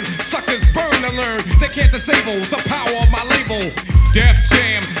turn, suckers burn to learn. They can't disable the power of my label. Def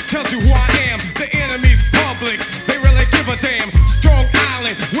Jam tells you who I am. The enemy's public, they really give a damn. Strong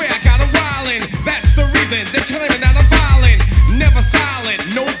Island, where I got 'em wildin'. That's the reason they claiming that I'm violent. Never silent,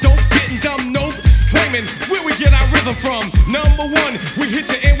 no dope, getting dumb, nope. Claiming where we get our rhythm from. Number one, we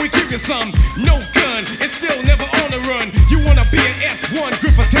hit you and we give you some. No gun, it's still never on the run. You wanna be an S1,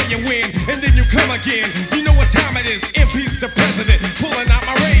 Gripper tell you when, and then you come again. You know what time it is, impeach the president. Pulling out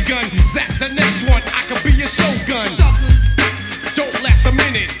my ray gun, zap the next one, I could be your shogun. Suckers. Don't last a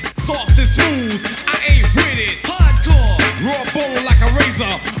minute, soft and smooth, I ain't with it. Hardcore. Raw bone like a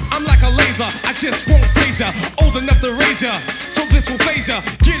razor, I'm like a laser, I just won't phase ya. Old enough to raise ya, so this will phase ya.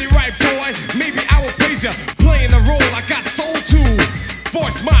 Get it right, boy, maybe I will praise ya. Playing the role I got soul to.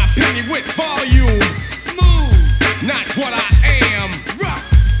 Voice my opinion with volume. Smooth. Not what I am. Rock.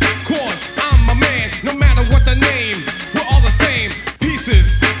 Cause I'm a man, no matter what the name. We're all the same,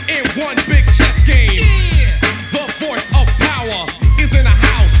 pieces in one big chess game. Yeah. The voice of power is in the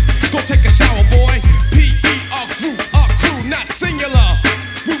house. Go take a shower, boy. P.E.R. crew, not singular.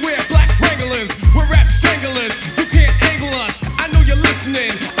 We wear black Wranglers, we're rap stranglers. You can't angle us, I know you're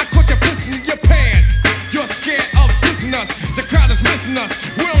listening. I caught you pissing in your pants. You're scared of dissing us, the crowd is missing us.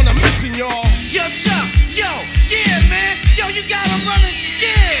 We're on a mission, y'all. Yo, Chuck, yo, yeah, man. Yo, you got 'em running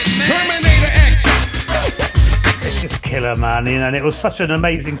scared, man. Terminator X. It's just killer, man. You know, and it was such an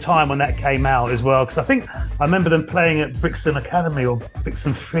amazing time when that came out as well. Because I think I remember them playing at Brixton Academy or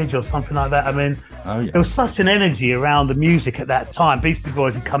Brixton Fridge or something like that. I mean, there was such an energy around the music at that time. Beastie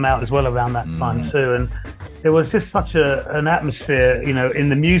Boys had come out as well around that time too, and there was just such an atmosphere, you know, in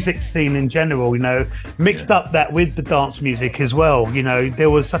the music scene in general. You know, mixed up that with the dance music as well. You know, there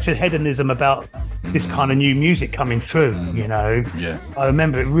was such a hedonism about this kind of new music coming through. You know, I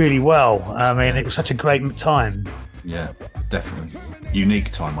remember it really well. I mean, it was such a great time. Yeah, definitely.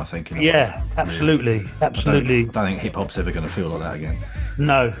 Unique time, I think. Yeah, absolutely. Absolutely. I don't think hip hop's ever going to feel like that again.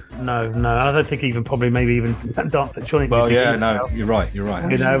 No. I don't think even maybe even dance electronic. Well, yeah, no, you're right.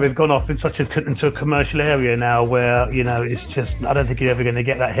 You know, we've gone off into a commercial area now where, you know, it's just, I don't think you're ever going to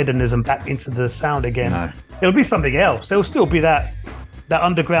get that hedonism back into the sound again. No. It'll be something else. There'll still be that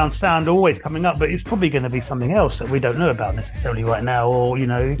underground sound always coming up, but it's probably going to be something else that we don't know about necessarily right now, or, you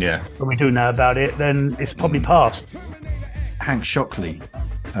know, when we do know about it, then it's probably past. Hank Shockley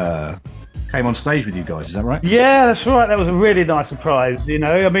came on stage with you guys, is that right? Yeah, that's right. That was a really nice surprise, you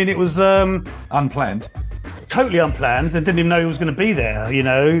know. I mean, it was unplanned. Totally unplanned. I didn't even know he was going to be there, you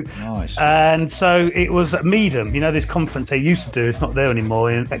know. Nice. And so it was at Meedham, you know, this conference they used to do. It's not there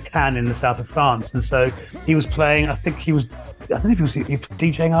anymore, at Cannes in the south of France. And so he was playing, I don't know if he was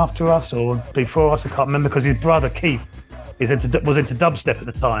DJing after us or before us, I can't remember, because his brother Keith was into dubstep at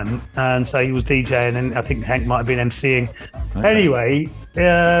the time, and so he was DJing, and I think Hank might have been MCing. Okay. Anyway,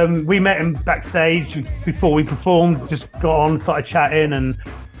 we met him backstage before we performed, just got on, started chatting, and,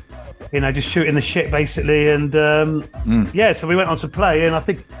 you know, just shooting the shit basically, and so we went on to play, and I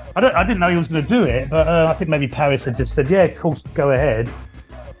didn't know he was going to do it, but I think maybe Paris had just said, yeah, of course, go ahead.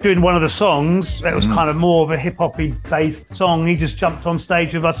 doing one of the songs. It was kind of more of a hip-hoppy based song. He just jumped on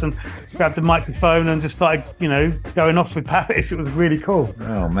stage with us and grabbed the microphone and just started, going off with Pappas. It was really cool.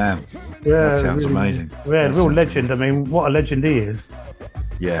 Oh man, yeah, that sounds really, amazing. Yeah, real legend. I mean, what a legend he is.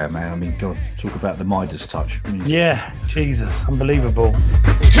 Yeah, man. I mean, God, talk about the Midas touch. Yeah, Jesus, unbelievable.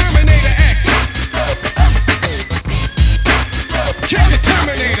 Terminator X. Kill the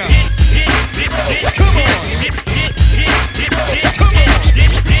Terminator. Come on. Come on.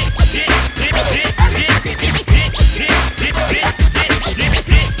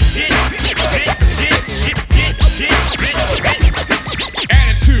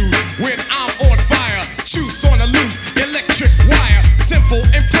 Attitude when I'm on fire. Shoes on the loose, electric wire. Simple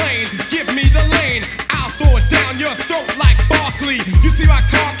and plain, give me the lane. I'll throw it down your throat like Barkley. You see my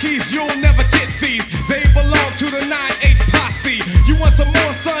car keys, you'll never get these. They belong to the 9-8 posse. You want some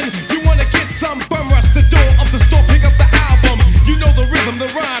more, son? You wanna get some? Bum rush the door of the store, pick up the album. You know the rhythm, the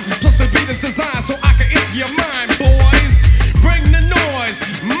rhyme, plus the beat is designed so I can enter your mind, boys. Bring the noise,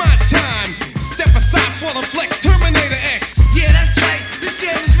 my time. Step aside for the flex, Terminator X. Yeah, that's right. This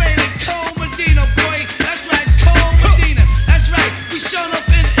jam is ready to Cole Medina, boy. That's right, Cole Medina. That's right. We showing up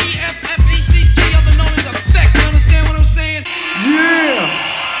in EFFECT, other known as Effect. You understand what I'm saying? Yeah,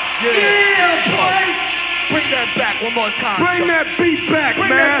 boy. Bring that back one more time. Bring that beat back, Bring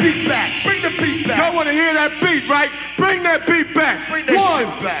man. that beat back. Bring the beat back. Y'all wanna hear that beat, right? Bring that beat back. Bring that 1,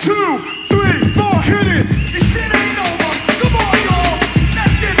 shit back. 2, 3, 4, hit it. This shit ain't over. Come on, y'all.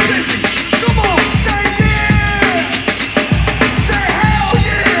 Let's get busy. Come on. Say yeah. Say hell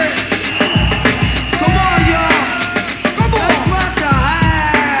yeah. Come on, y'all. Come on. Let's rock the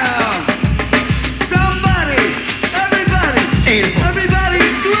house. Somebody. Everybody. Everybody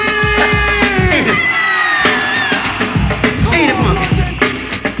scream. Eat it, monkey.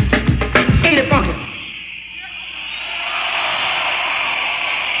 Eat it, monkey.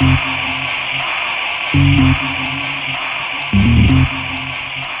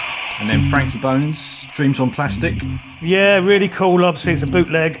 And then Frankie Bones, Dreams on Plastic. Yeah, really cool. Obviously, it's a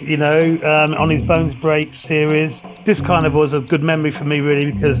bootleg, on his Bones Break series. This kind of was a good memory for me,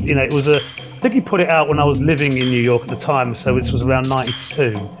 really, because, it was I think he put it out when I was living in New York at the time, so this was around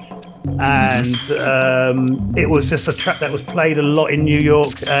 92. And it was just a track that was played a lot in New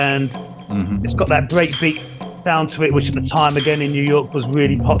York, and it's got that breakbeat sound to it, which at the time, again, in New York was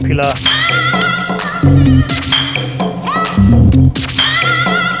really popular.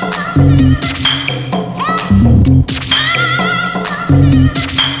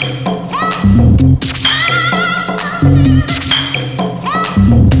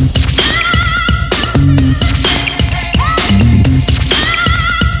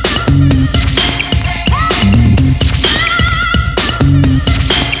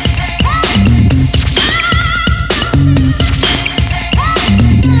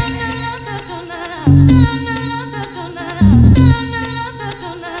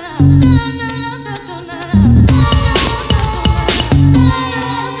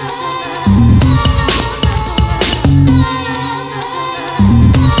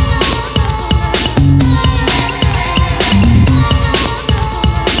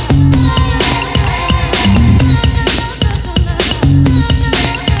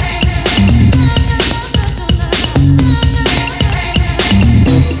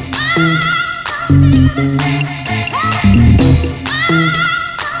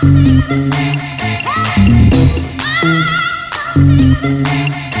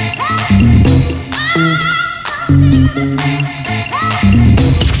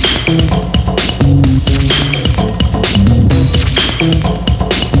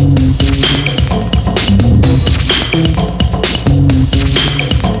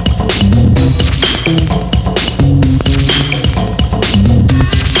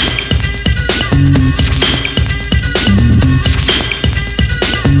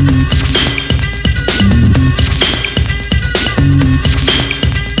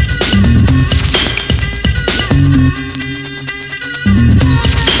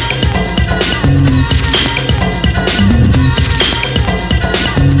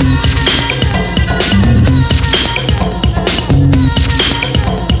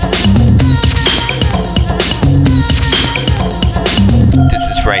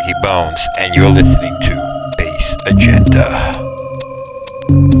 And you're listening to BassAgenda.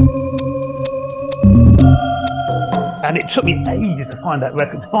 And it took me ages to find that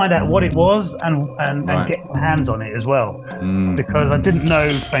record, to find out what it was and get my hands on it as well. Because I didn't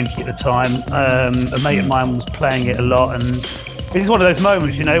know Frankie at the time. A mate of mine was playing it a lot, and this is one of those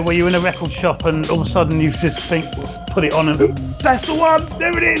moments, where you're in a record shop and all of a sudden you just think, put it on and that's the one,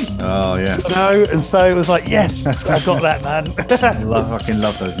 there it is. Oh yeah. You know, and so it was like, yes, I got that, man. I fucking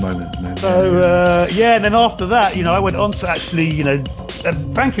love those moments, man. So yeah, and then after that, you know, I went on to actually, you know,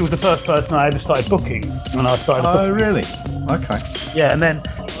 Frankie was the first person I ever started booking when I started. Oh really? Okay. Yeah, and then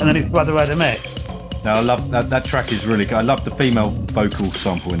his brother Adam X. No, I love that track is really good. I love the female vocal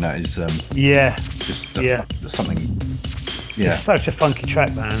sample in that. Is something. Yeah, it's such a funky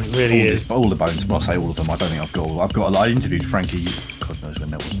track, man. It really is. All the bones. Well, I say all of them. I don't think I've got all. I've got a lot. I interviewed Frankie. God knows when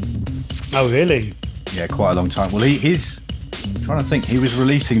that was. Oh really? Yeah, quite a long time. Well, he's trying to think. He was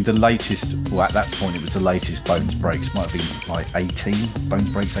releasing the latest. Well, at that point, it was the latest Bones Breaks. Might have been like 18.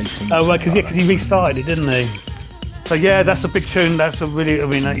 Bones Breaks 18. Oh, right, because he restarted it, didn't he? So yeah, that's a big tune. That's a really, I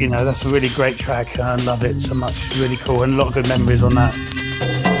mean, you know, that's a really great track. I love it so much. Really cool, and a lot of good memories on that.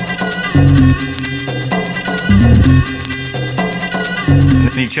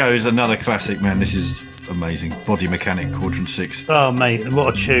 He chose another classic, man. This is amazing. Body Mechanic, Quadrant 6. Oh mate,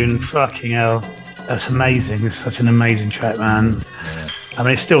 what a tune! Fucking hell, that's amazing. It's such an amazing track, man. Yeah. I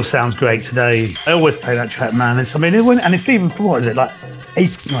mean, it still sounds great today. I always play that track, man. It's, I mean, it went, and it's even for what is it, like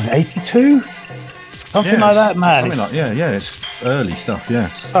 82? Something like that, man. It's early stuff, yeah.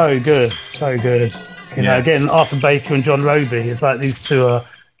 So good. You know, again, Arthur Baker and John Roby, it's like these two are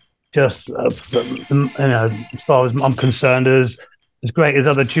just, you know, as far as I'm concerned, as great as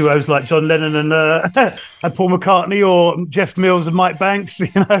other duos like John Lennon and Paul McCartney or Jeff Mills and Mike Banks,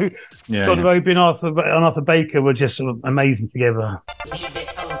 you know. John Roby and Arthur Baker were just amazing together. Leave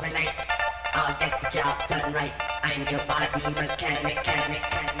it overnight, I'll get the job done right. I'm your body mechanic.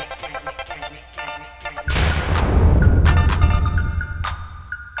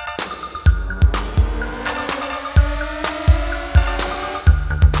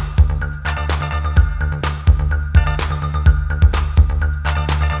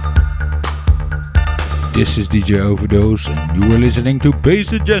 This is DJ Overdose and you are listening to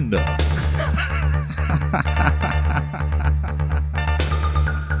Bass Agenda.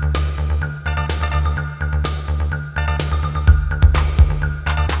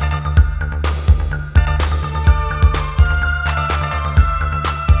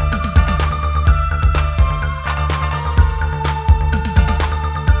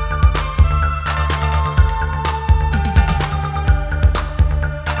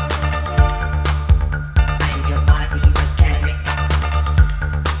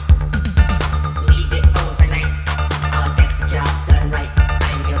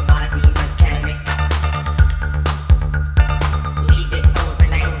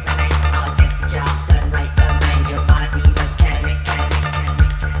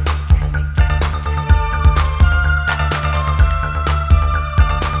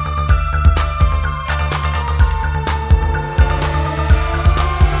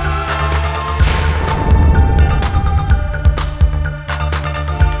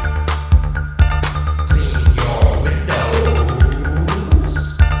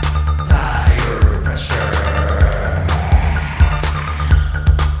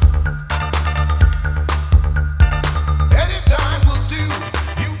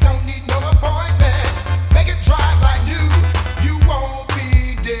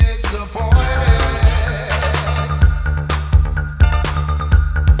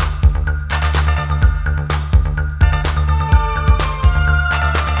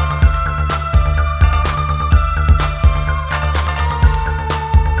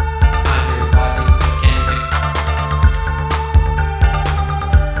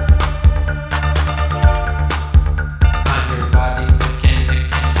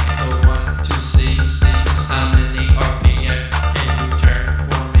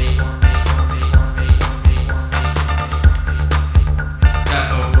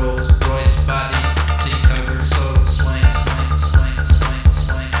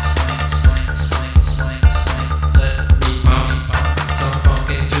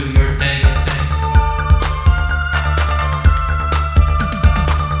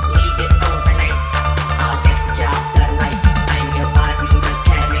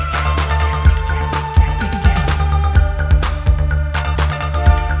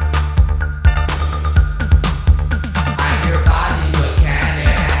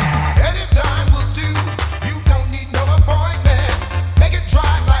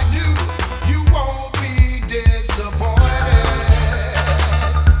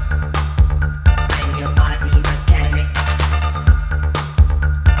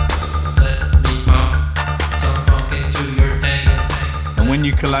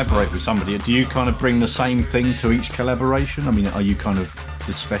 Collaborate with somebody, do you kind of bring the same thing to each collaboration? I mean, are you kind of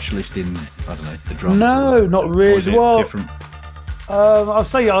the specialist in, I don't know, the drum? No, not really. Well, different?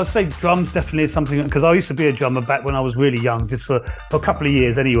 I'll say drums definitely is something, because I used to be a drummer back when I was really young, just for a couple of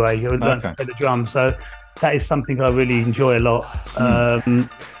years anyway. I learned to play the drums, so that is something I really enjoy a lot.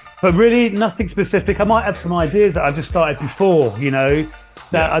 But really, nothing specific. I might have some ideas that I've just started before,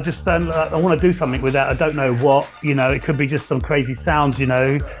 that I just don't. I want to do something with that. I don't know what, It could be just some crazy sounds,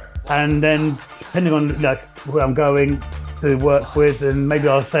 and then depending on where I'm going to work with, and maybe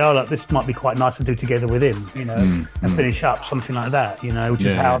I'll say, oh look, this might be quite nice to do together with him, and finish up something like that, which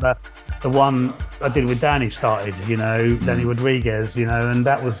is how the one I did with Danny started, Danny Rodriguez, and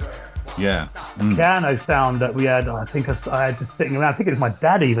that was piano sound that we had. I think I had just sitting around. I think it was my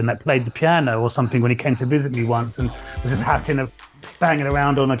dad even that played the piano or something when he came to visit me once, and was just banging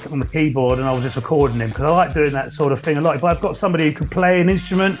around on the keyboard, and I was just recording him because I like doing that sort of thing a lot. If I've got somebody who can play an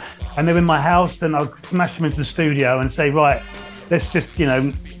instrument and they're in my house, then I'll smash them into the studio and say, right, let's just,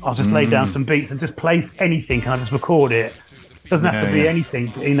 I'll just lay down some beats and just play anything, and I'll just record it. Doesn't have to be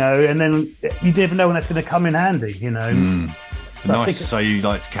anything, and then you never know when that's going to come in handy, Nice. So you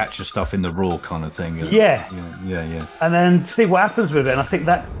like to capture stuff in the raw kind of thing. Yeah. And then see what happens with it. And I think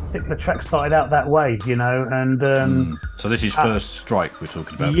that particular track started out that way, and so this is First Strike we're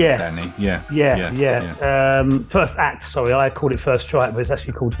talking about, Danny. First Act. Sorry, I called it First Strike, but it's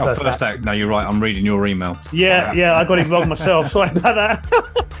actually called First Act. No, you're right. I'm reading your email. Yeah, I got it wrong myself. Sorry about that.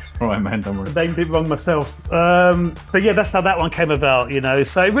 All right, man. Don't worry. I named it wrong myself. So yeah, that's how that one came about.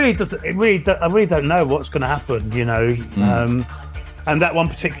 So it really does. I really don't know what's going to happen. And that one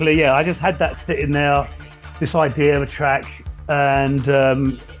particularly, I just had that sitting there, this idea of a track, and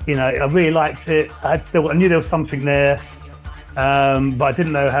I really liked it. I knew there was something there, but I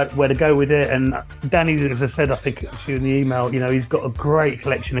didn't know where to go with it. And Danny, as I said, I think in the email, he's got a great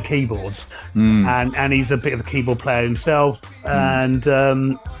collection of keyboards, and he's a bit of a keyboard player himself, and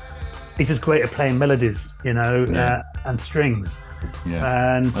he's just great at playing melodies, and strings.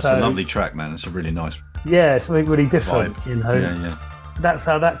 Yeah, and that's a lovely track, man. It's a really nice. Yeah, something really different, Yeah. That's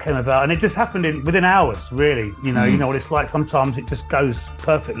how that came about, and it just happened within hours, really. You know what it's like. Sometimes it just goes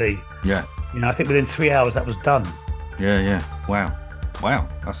perfectly. Yeah. I think within 3 hours that was done. Yeah. Wow.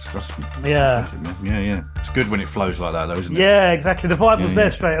 That's impressive, man. Yeah. It's good when it flows like that, though, isn't it? Yeah, exactly. The vibe was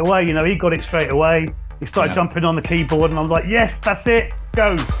there straight away. He got it straight away. He started jumping on the keyboard, and I was like, yes, that's it.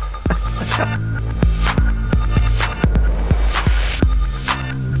 Go.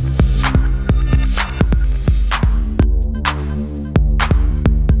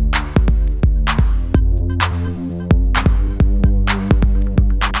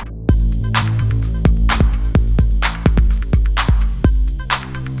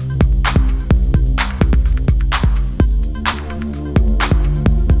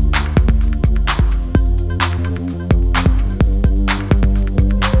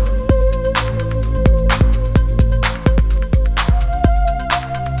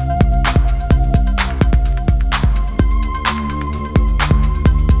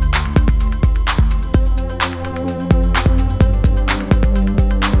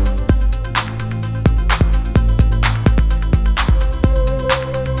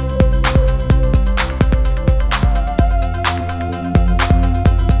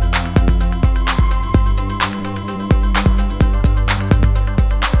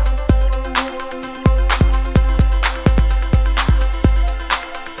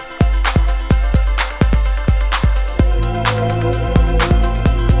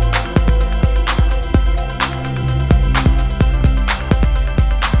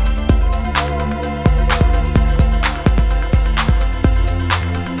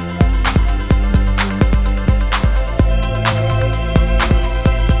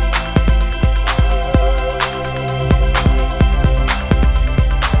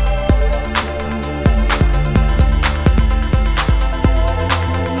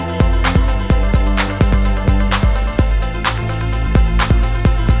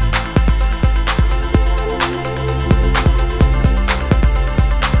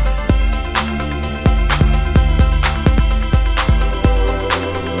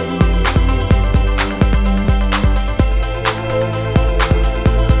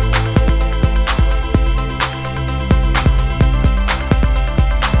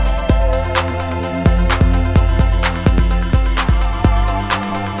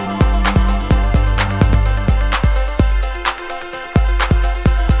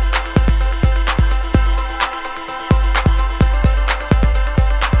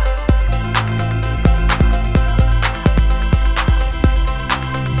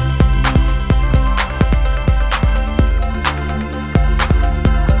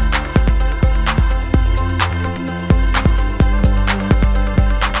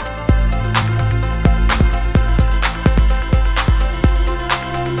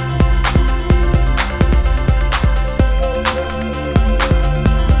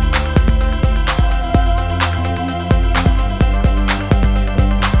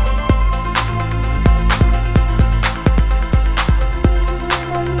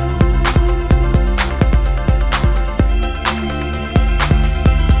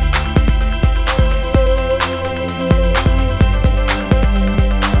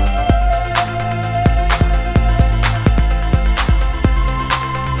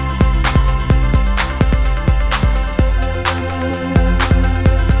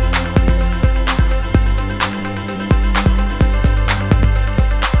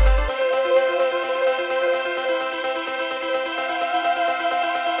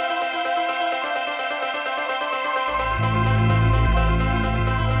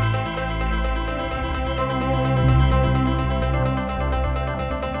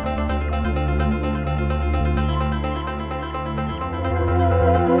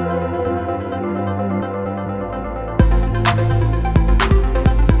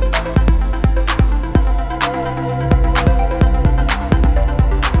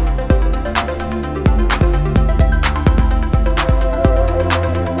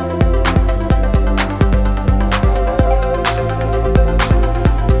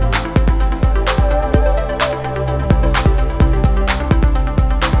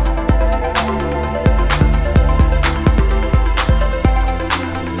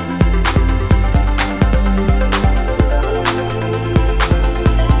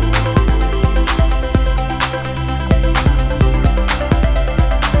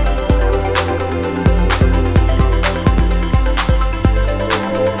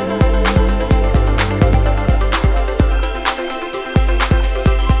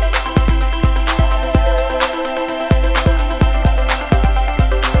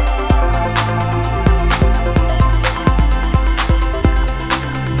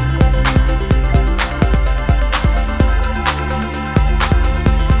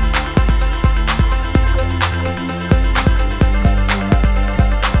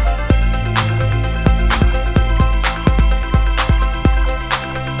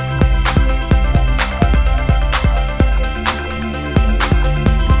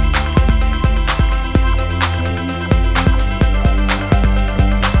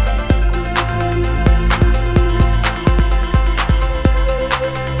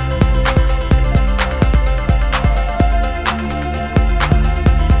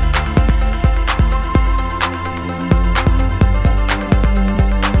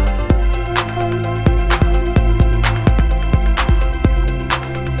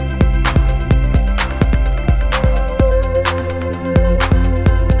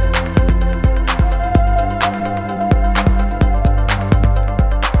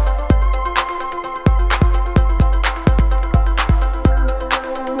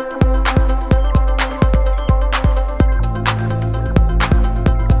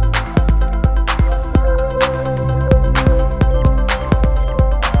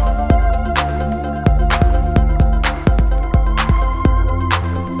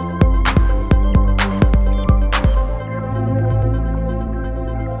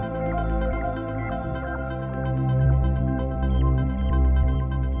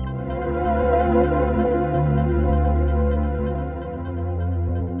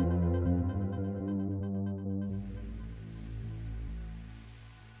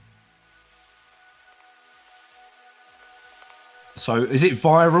 So is it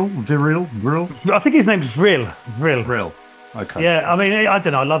Viril? I think his name's Vril. Okay. Yeah, I mean, I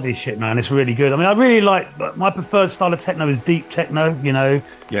don't know. I love this shit, man. It's really good. I mean, I really like, my preferred style of techno is deep techno, you know.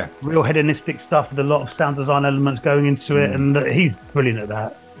 Yeah. Real hedonistic stuff with a lot of sound design elements going into it, and he's brilliant at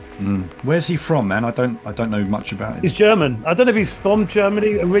that. Where's he from, man? I don't know much about him. He's German. I don't know if he's from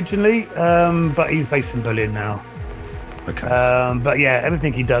Germany originally, but he's based in Berlin now. Okay. But yeah,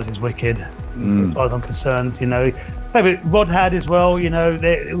 everything he does is wicked, as far as I'm concerned, you know. Maybe Rod had as well, you know.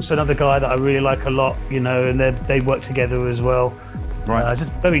 They're also another guy that I really like a lot, you know, and they work together as well. Right.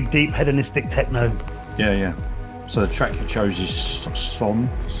 Just very deep hedonistic techno. Yeah. So the track you chose is Son,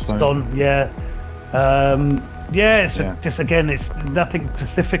 yeah. Just again, it's nothing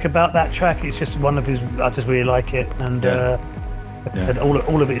specific about that track. It's just one of his. I just really like it, and like I said,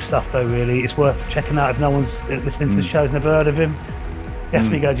 all of his stuff though. Really, it's worth checking out if no one's listening to the show, has never heard of him.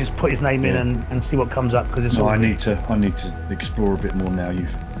 Definitely go just put his name in and see what comes up, because it's. No, I need to explore a bit more now.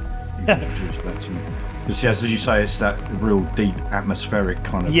 You've introduced that to me. Because as you say, it's that real deep atmospheric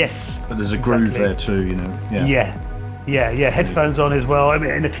kind of. Yes. But there's a groove there too, you know. Yeah. Headphones on as well. I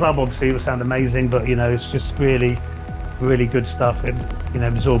mean, in the club, obviously, it would sound amazing, but you know, it's just really, really good stuff. It, you know,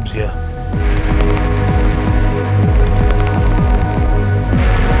 absorbs you.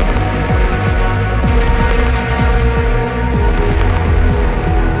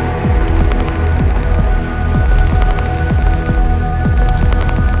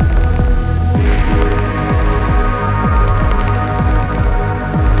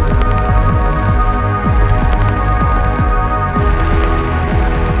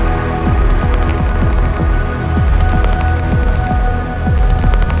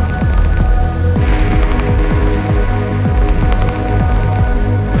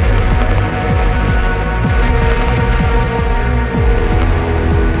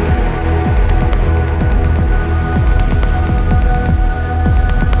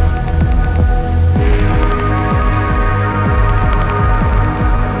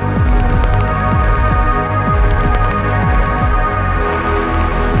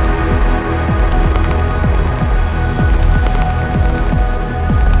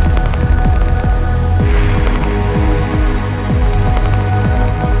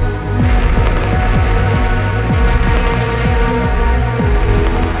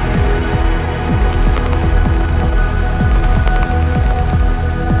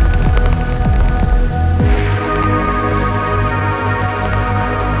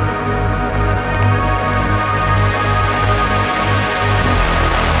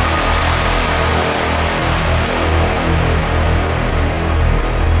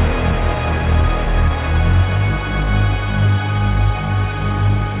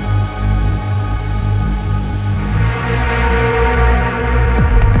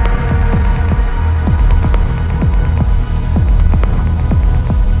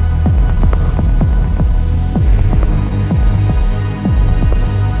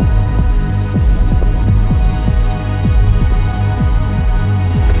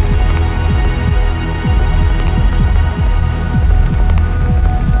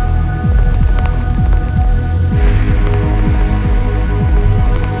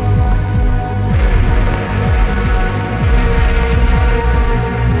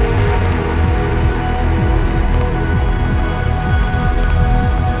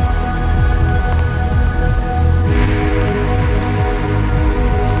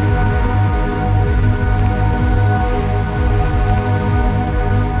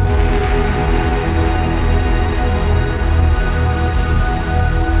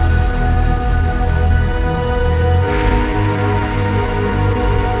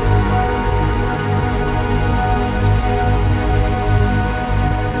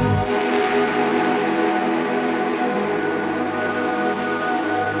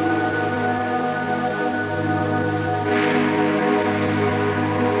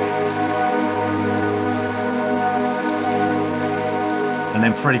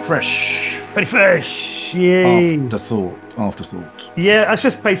 And then Freddie Fresh. Yay. Afterthought. Yeah, that's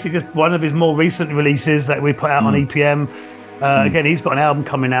just basically just one of his more recent releases that we put out on EPM. Again, he's got an album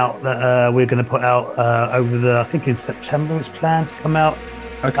coming out that we're going to put out I think in September it's planned to come out.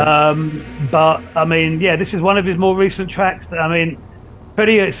 Okay. But, I mean, yeah, this is one of his more recent tracks. I mean,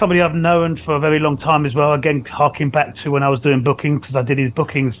 Freddie is somebody I've known for a very long time as well. Again, harking back to when I was doing bookings, because I did his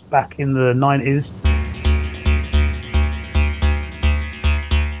bookings back in the 90s.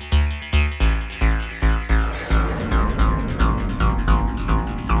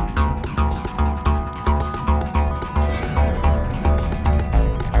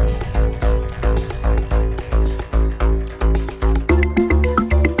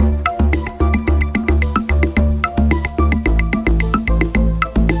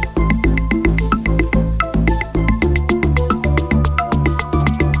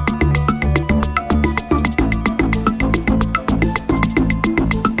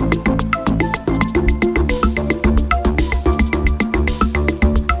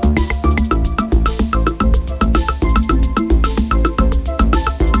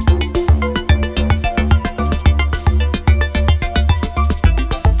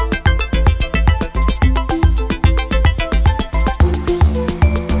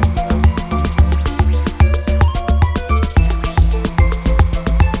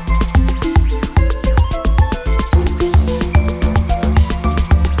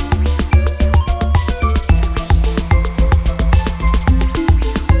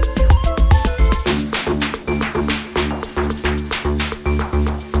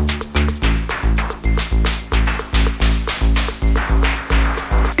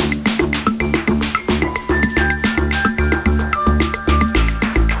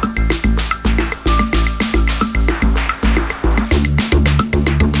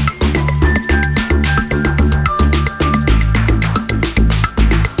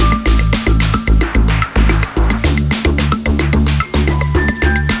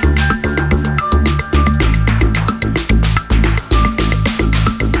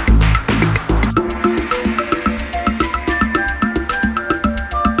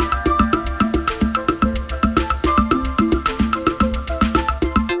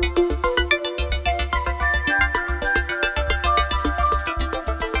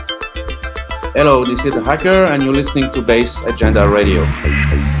 MC The Hacker, and you're listening to Bass Agenda Radio.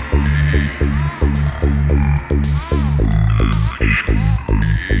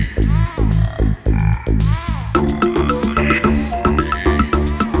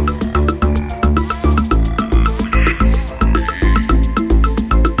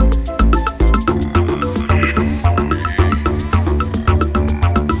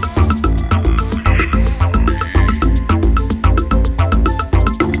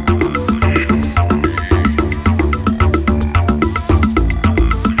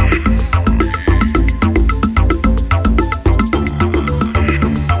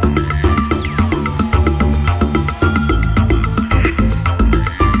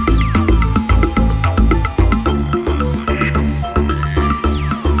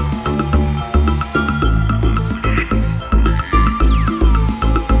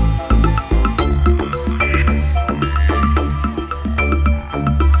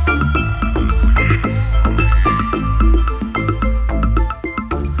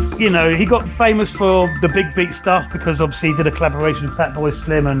 You know, he got famous for the big beat stuff because obviously he did a collaboration with Fatboy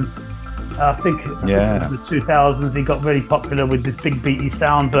Slim, and I think in the 2000s he got really popular with this big beaty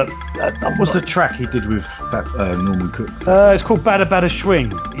sound. But what's the track he did with that Norman Cook? It's called Bada Bada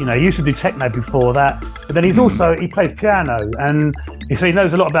Swing. You know, he used to do techno before that, but then he plays piano, and so he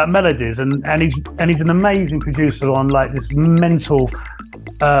knows a lot about melodies, and he's an amazing producer on like this mental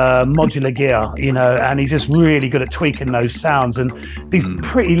modular gear, you know, and he's just really good at tweaking those sounds and these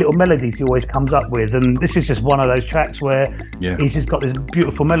pretty little melodies he always comes up with. And this is just one of those tracks where he's just got this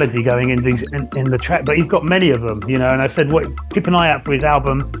beautiful melody going in the track, but he's got many of them, you know. And I said, keep an eye out for his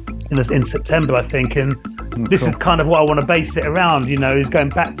album in September, I think, and this is kind of what I want to base it around, you know, is going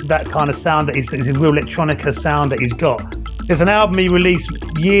back to that kind of sound that is his real electronica sound that he's got. There's an album he released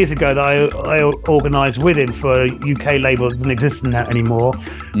years ago that I organised with him for a UK label that doesn't exist anymore.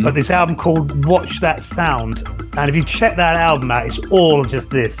 But this album called Watch That Sound. And if you check that album out, it's all just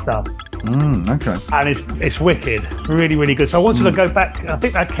this stuff. Okay. And it's wicked. Really, really good. So I wanted to go back. I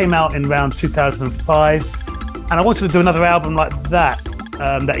think that came out in around 2005. And I wanted to do another album like that,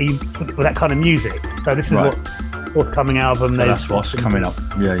 with that kind of music. So this is what forthcoming album. That's what's coming up.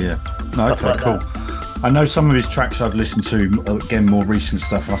 Yeah. No, okay, like cool. That. I know some of his tracks I've listened to, again, more recent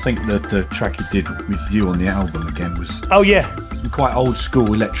stuff, and I think the track he did with you on the album again was quite old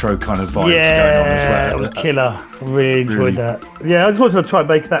school electro kind of vibes going on as well. It was killer. Really enjoyed that. Yeah, I just wanted to try and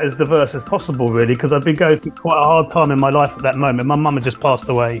make that as diverse as possible, really, because I've been going through quite a hard time in my life at that moment. My mum had just passed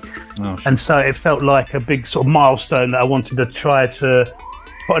away, and so it felt like a big sort of milestone that I wanted to try to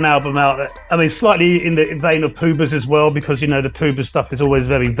put an album out. I mean, slightly in the vein of Puba's as well, because, you know, the Puba stuff is always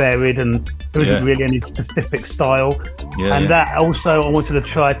very varied and there isn't really any specific style. That also I wanted to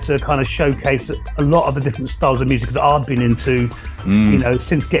try to kind of showcase a lot of the different styles of music that I've been into, you know,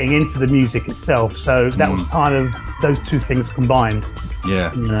 since getting into the music itself. So that was kind of those two things combined.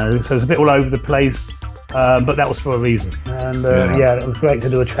 Yeah. You know, so it's a bit all over the place. But that was for a reason. And it was great to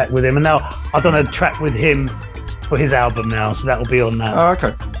do a track with him. And now I've done a track with him for his album now, so that'll be on that. Oh,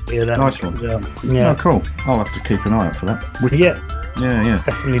 okay. Yeah, nice one. Oh, cool. I'll have to keep an eye out for that. Yeah,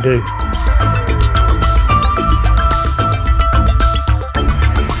 definitely do.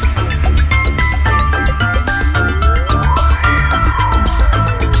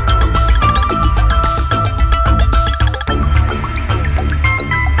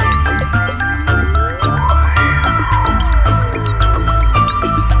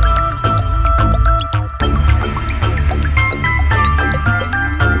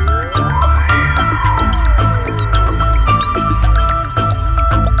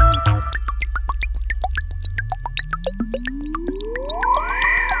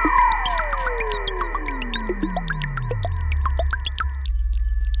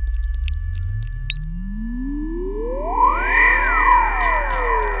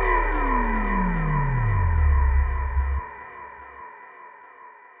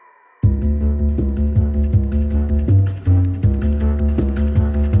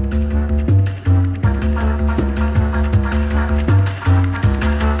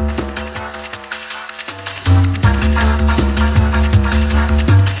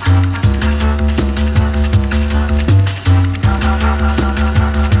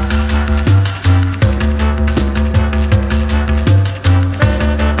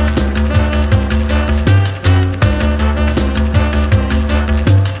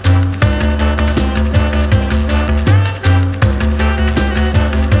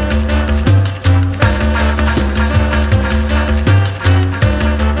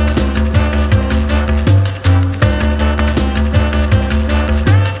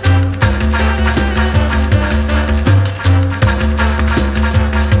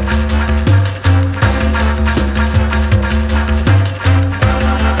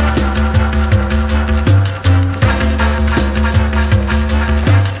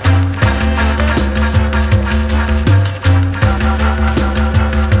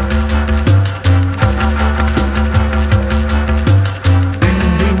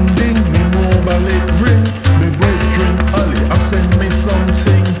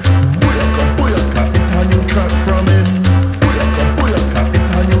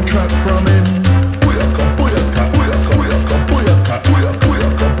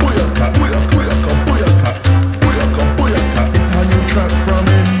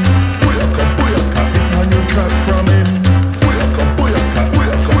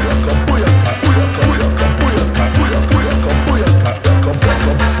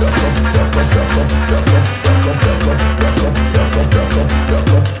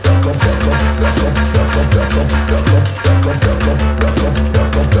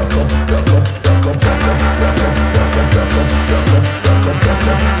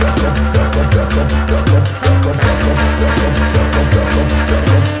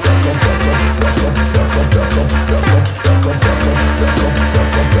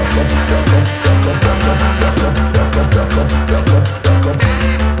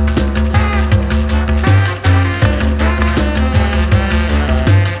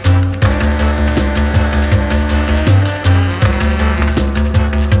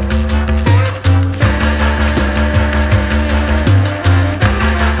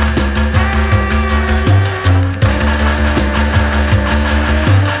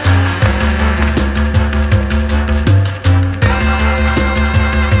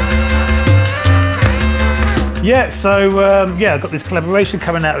 I've got this collaboration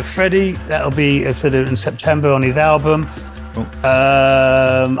coming out with Freddie. That'll be sort of in September on his album. Cool.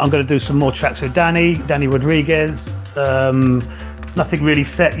 I'm going to do some more tracks with Danny Rodriguez. Nothing really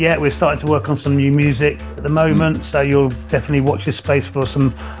set yet. We're starting to work on some new music at the moment, so you'll definitely watch this space for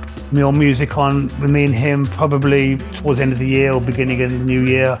some more music on with me and him, probably towards the end of the year or beginning of the new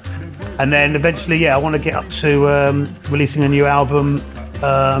year. And then eventually, I want to get up to releasing a new album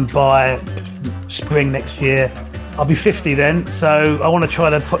by spring next year. I'll be 50 then, so I want to try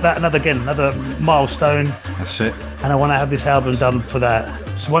to put that another milestone. That's it. And I want to have this album done for that.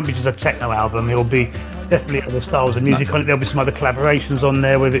 So it won't be just a techno album, it'll be definitely other styles of music on it. There'll be some other collaborations on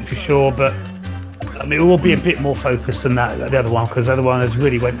there with it for sure, but it will be a bit more focused than that, the other one, because the other one has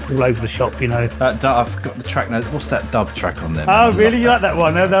really went all over the shop, you know. I've got the track now. What's that dub track on there? Oh, really? You like that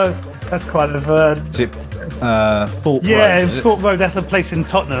one? No, that's quite of... Is it Thorpe Road? Yeah, Thorpe Road, that's a place in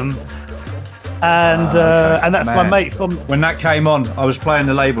Tottenham. And that's my mate from... When that came on, I was playing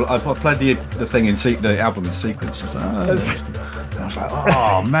the label. I played the thing the album in sequence. I was like,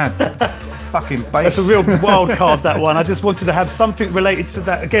 oh man, fucking bass. That's a real wild card, that one. I just wanted to have something related to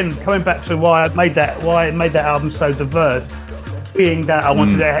that. Again, coming back to why it made that album so diverse. Being that I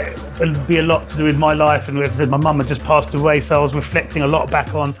wanted to be a lot to do with my life, and as I said, my mum had just passed away, so I was reflecting a lot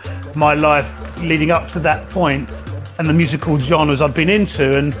back on my life leading up to that point and the musical genres I've been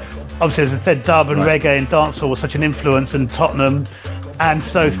into. And obviously, as I said, dub and reggae and dancehall was such an influence in Tottenham. And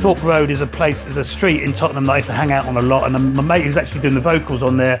so Thorpe Road is a street in Tottenham that I used to hang out on a lot. And my mate who's actually doing the vocals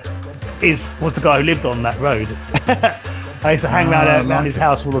on there was the guy who lived on that road. I used to hang around his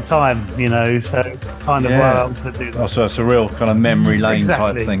house all the time, you know, so kind of why I wanted to do that. Oh, so it's a real kind of memory lane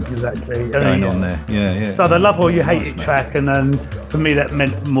type thing going on there. Yeah. So the Love or You Hate It track, and then for me that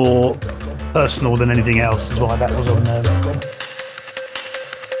meant more personal than anything else, is why that was on there.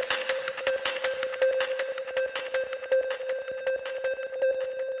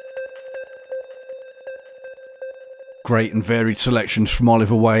 Great and varied selections from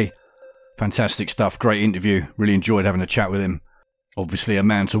Oliver Way. Fantastic stuff, great interview. Really enjoyed having a chat with him. Obviously a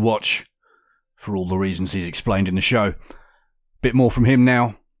man to watch for all the reasons he's explained in the show. Bit more from him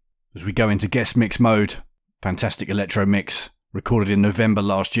now as we go into guest mix mode. Fantastic electro mix recorded in November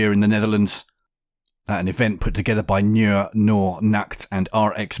last year in the Netherlands at an event put together by Nuur, Noor, Nakt and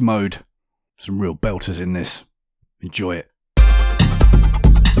RX Mode. Some real belters in this. Enjoy it.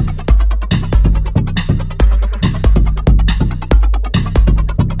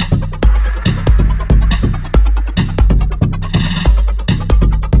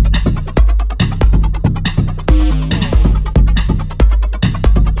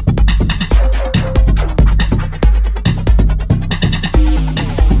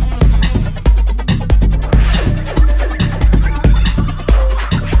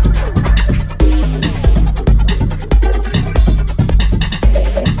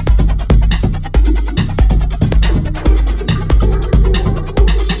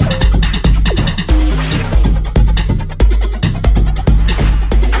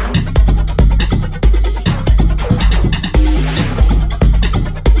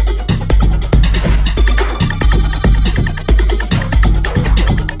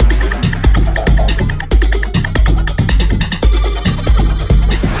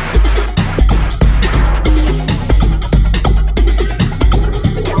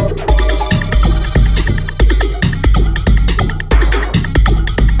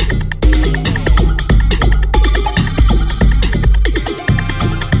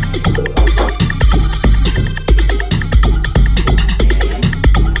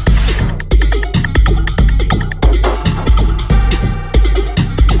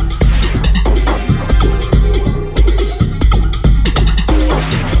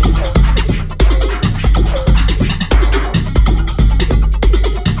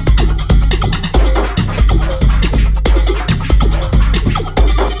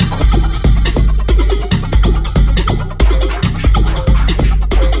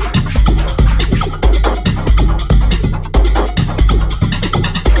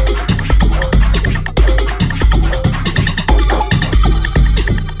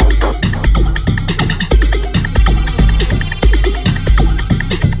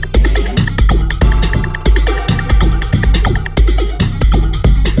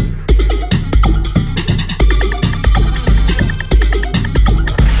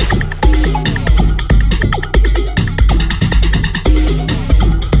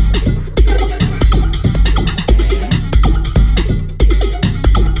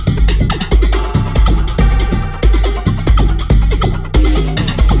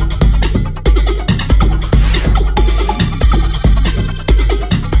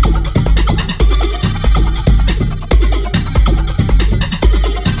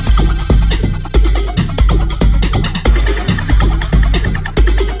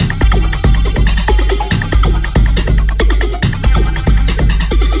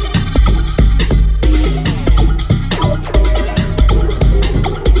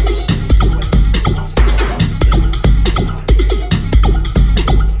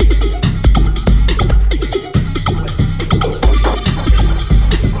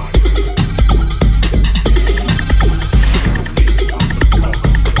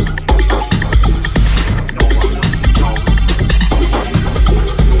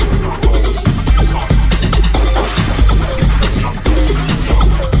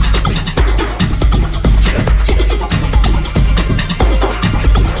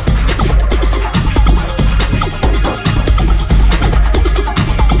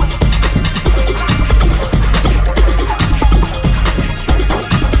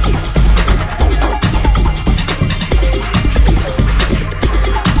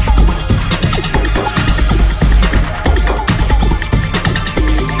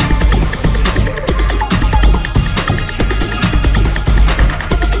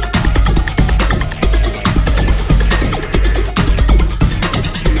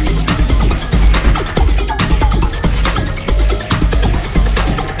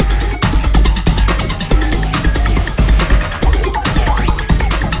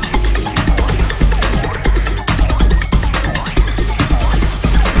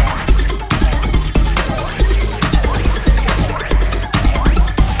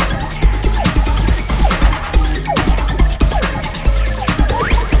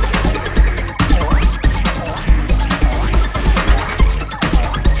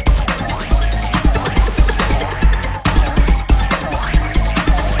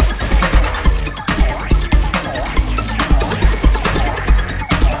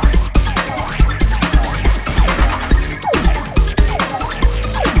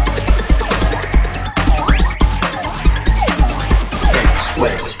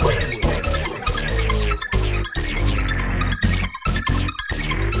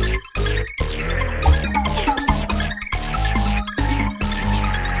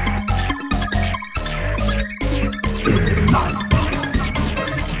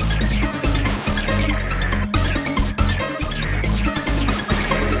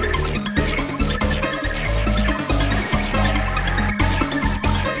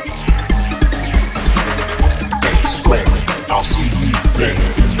 I'll see you there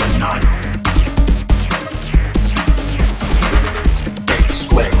in the night. X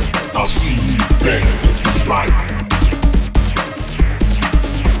squared, I'll see you there if it's right.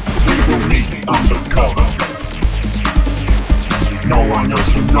 We will meet undercover. No one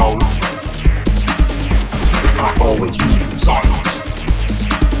else will know. I always move in silence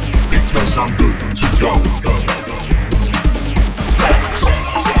because I'm good to go.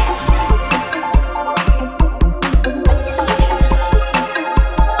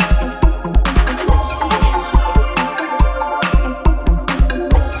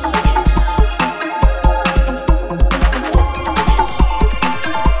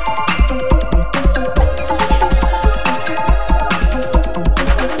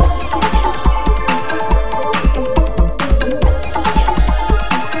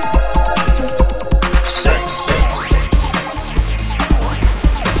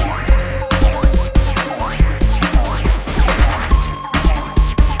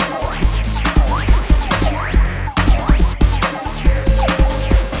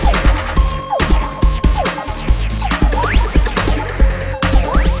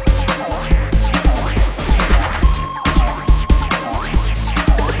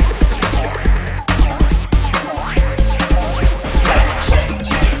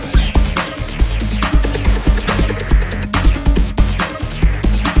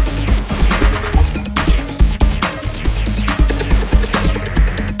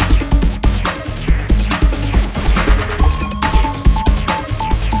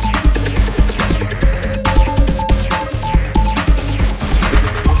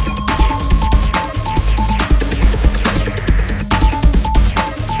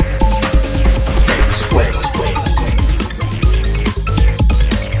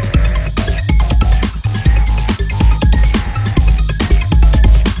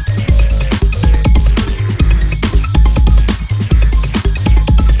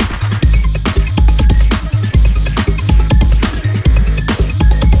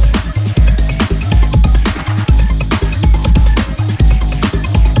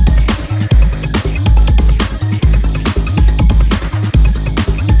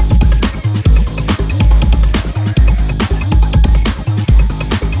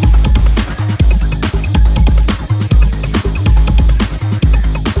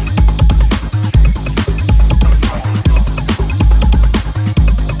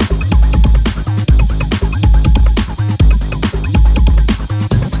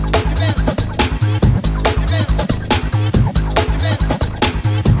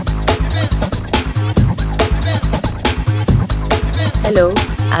 Hello,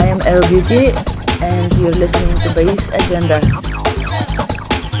 I am Air Beauty and you're listening to BassAgenda.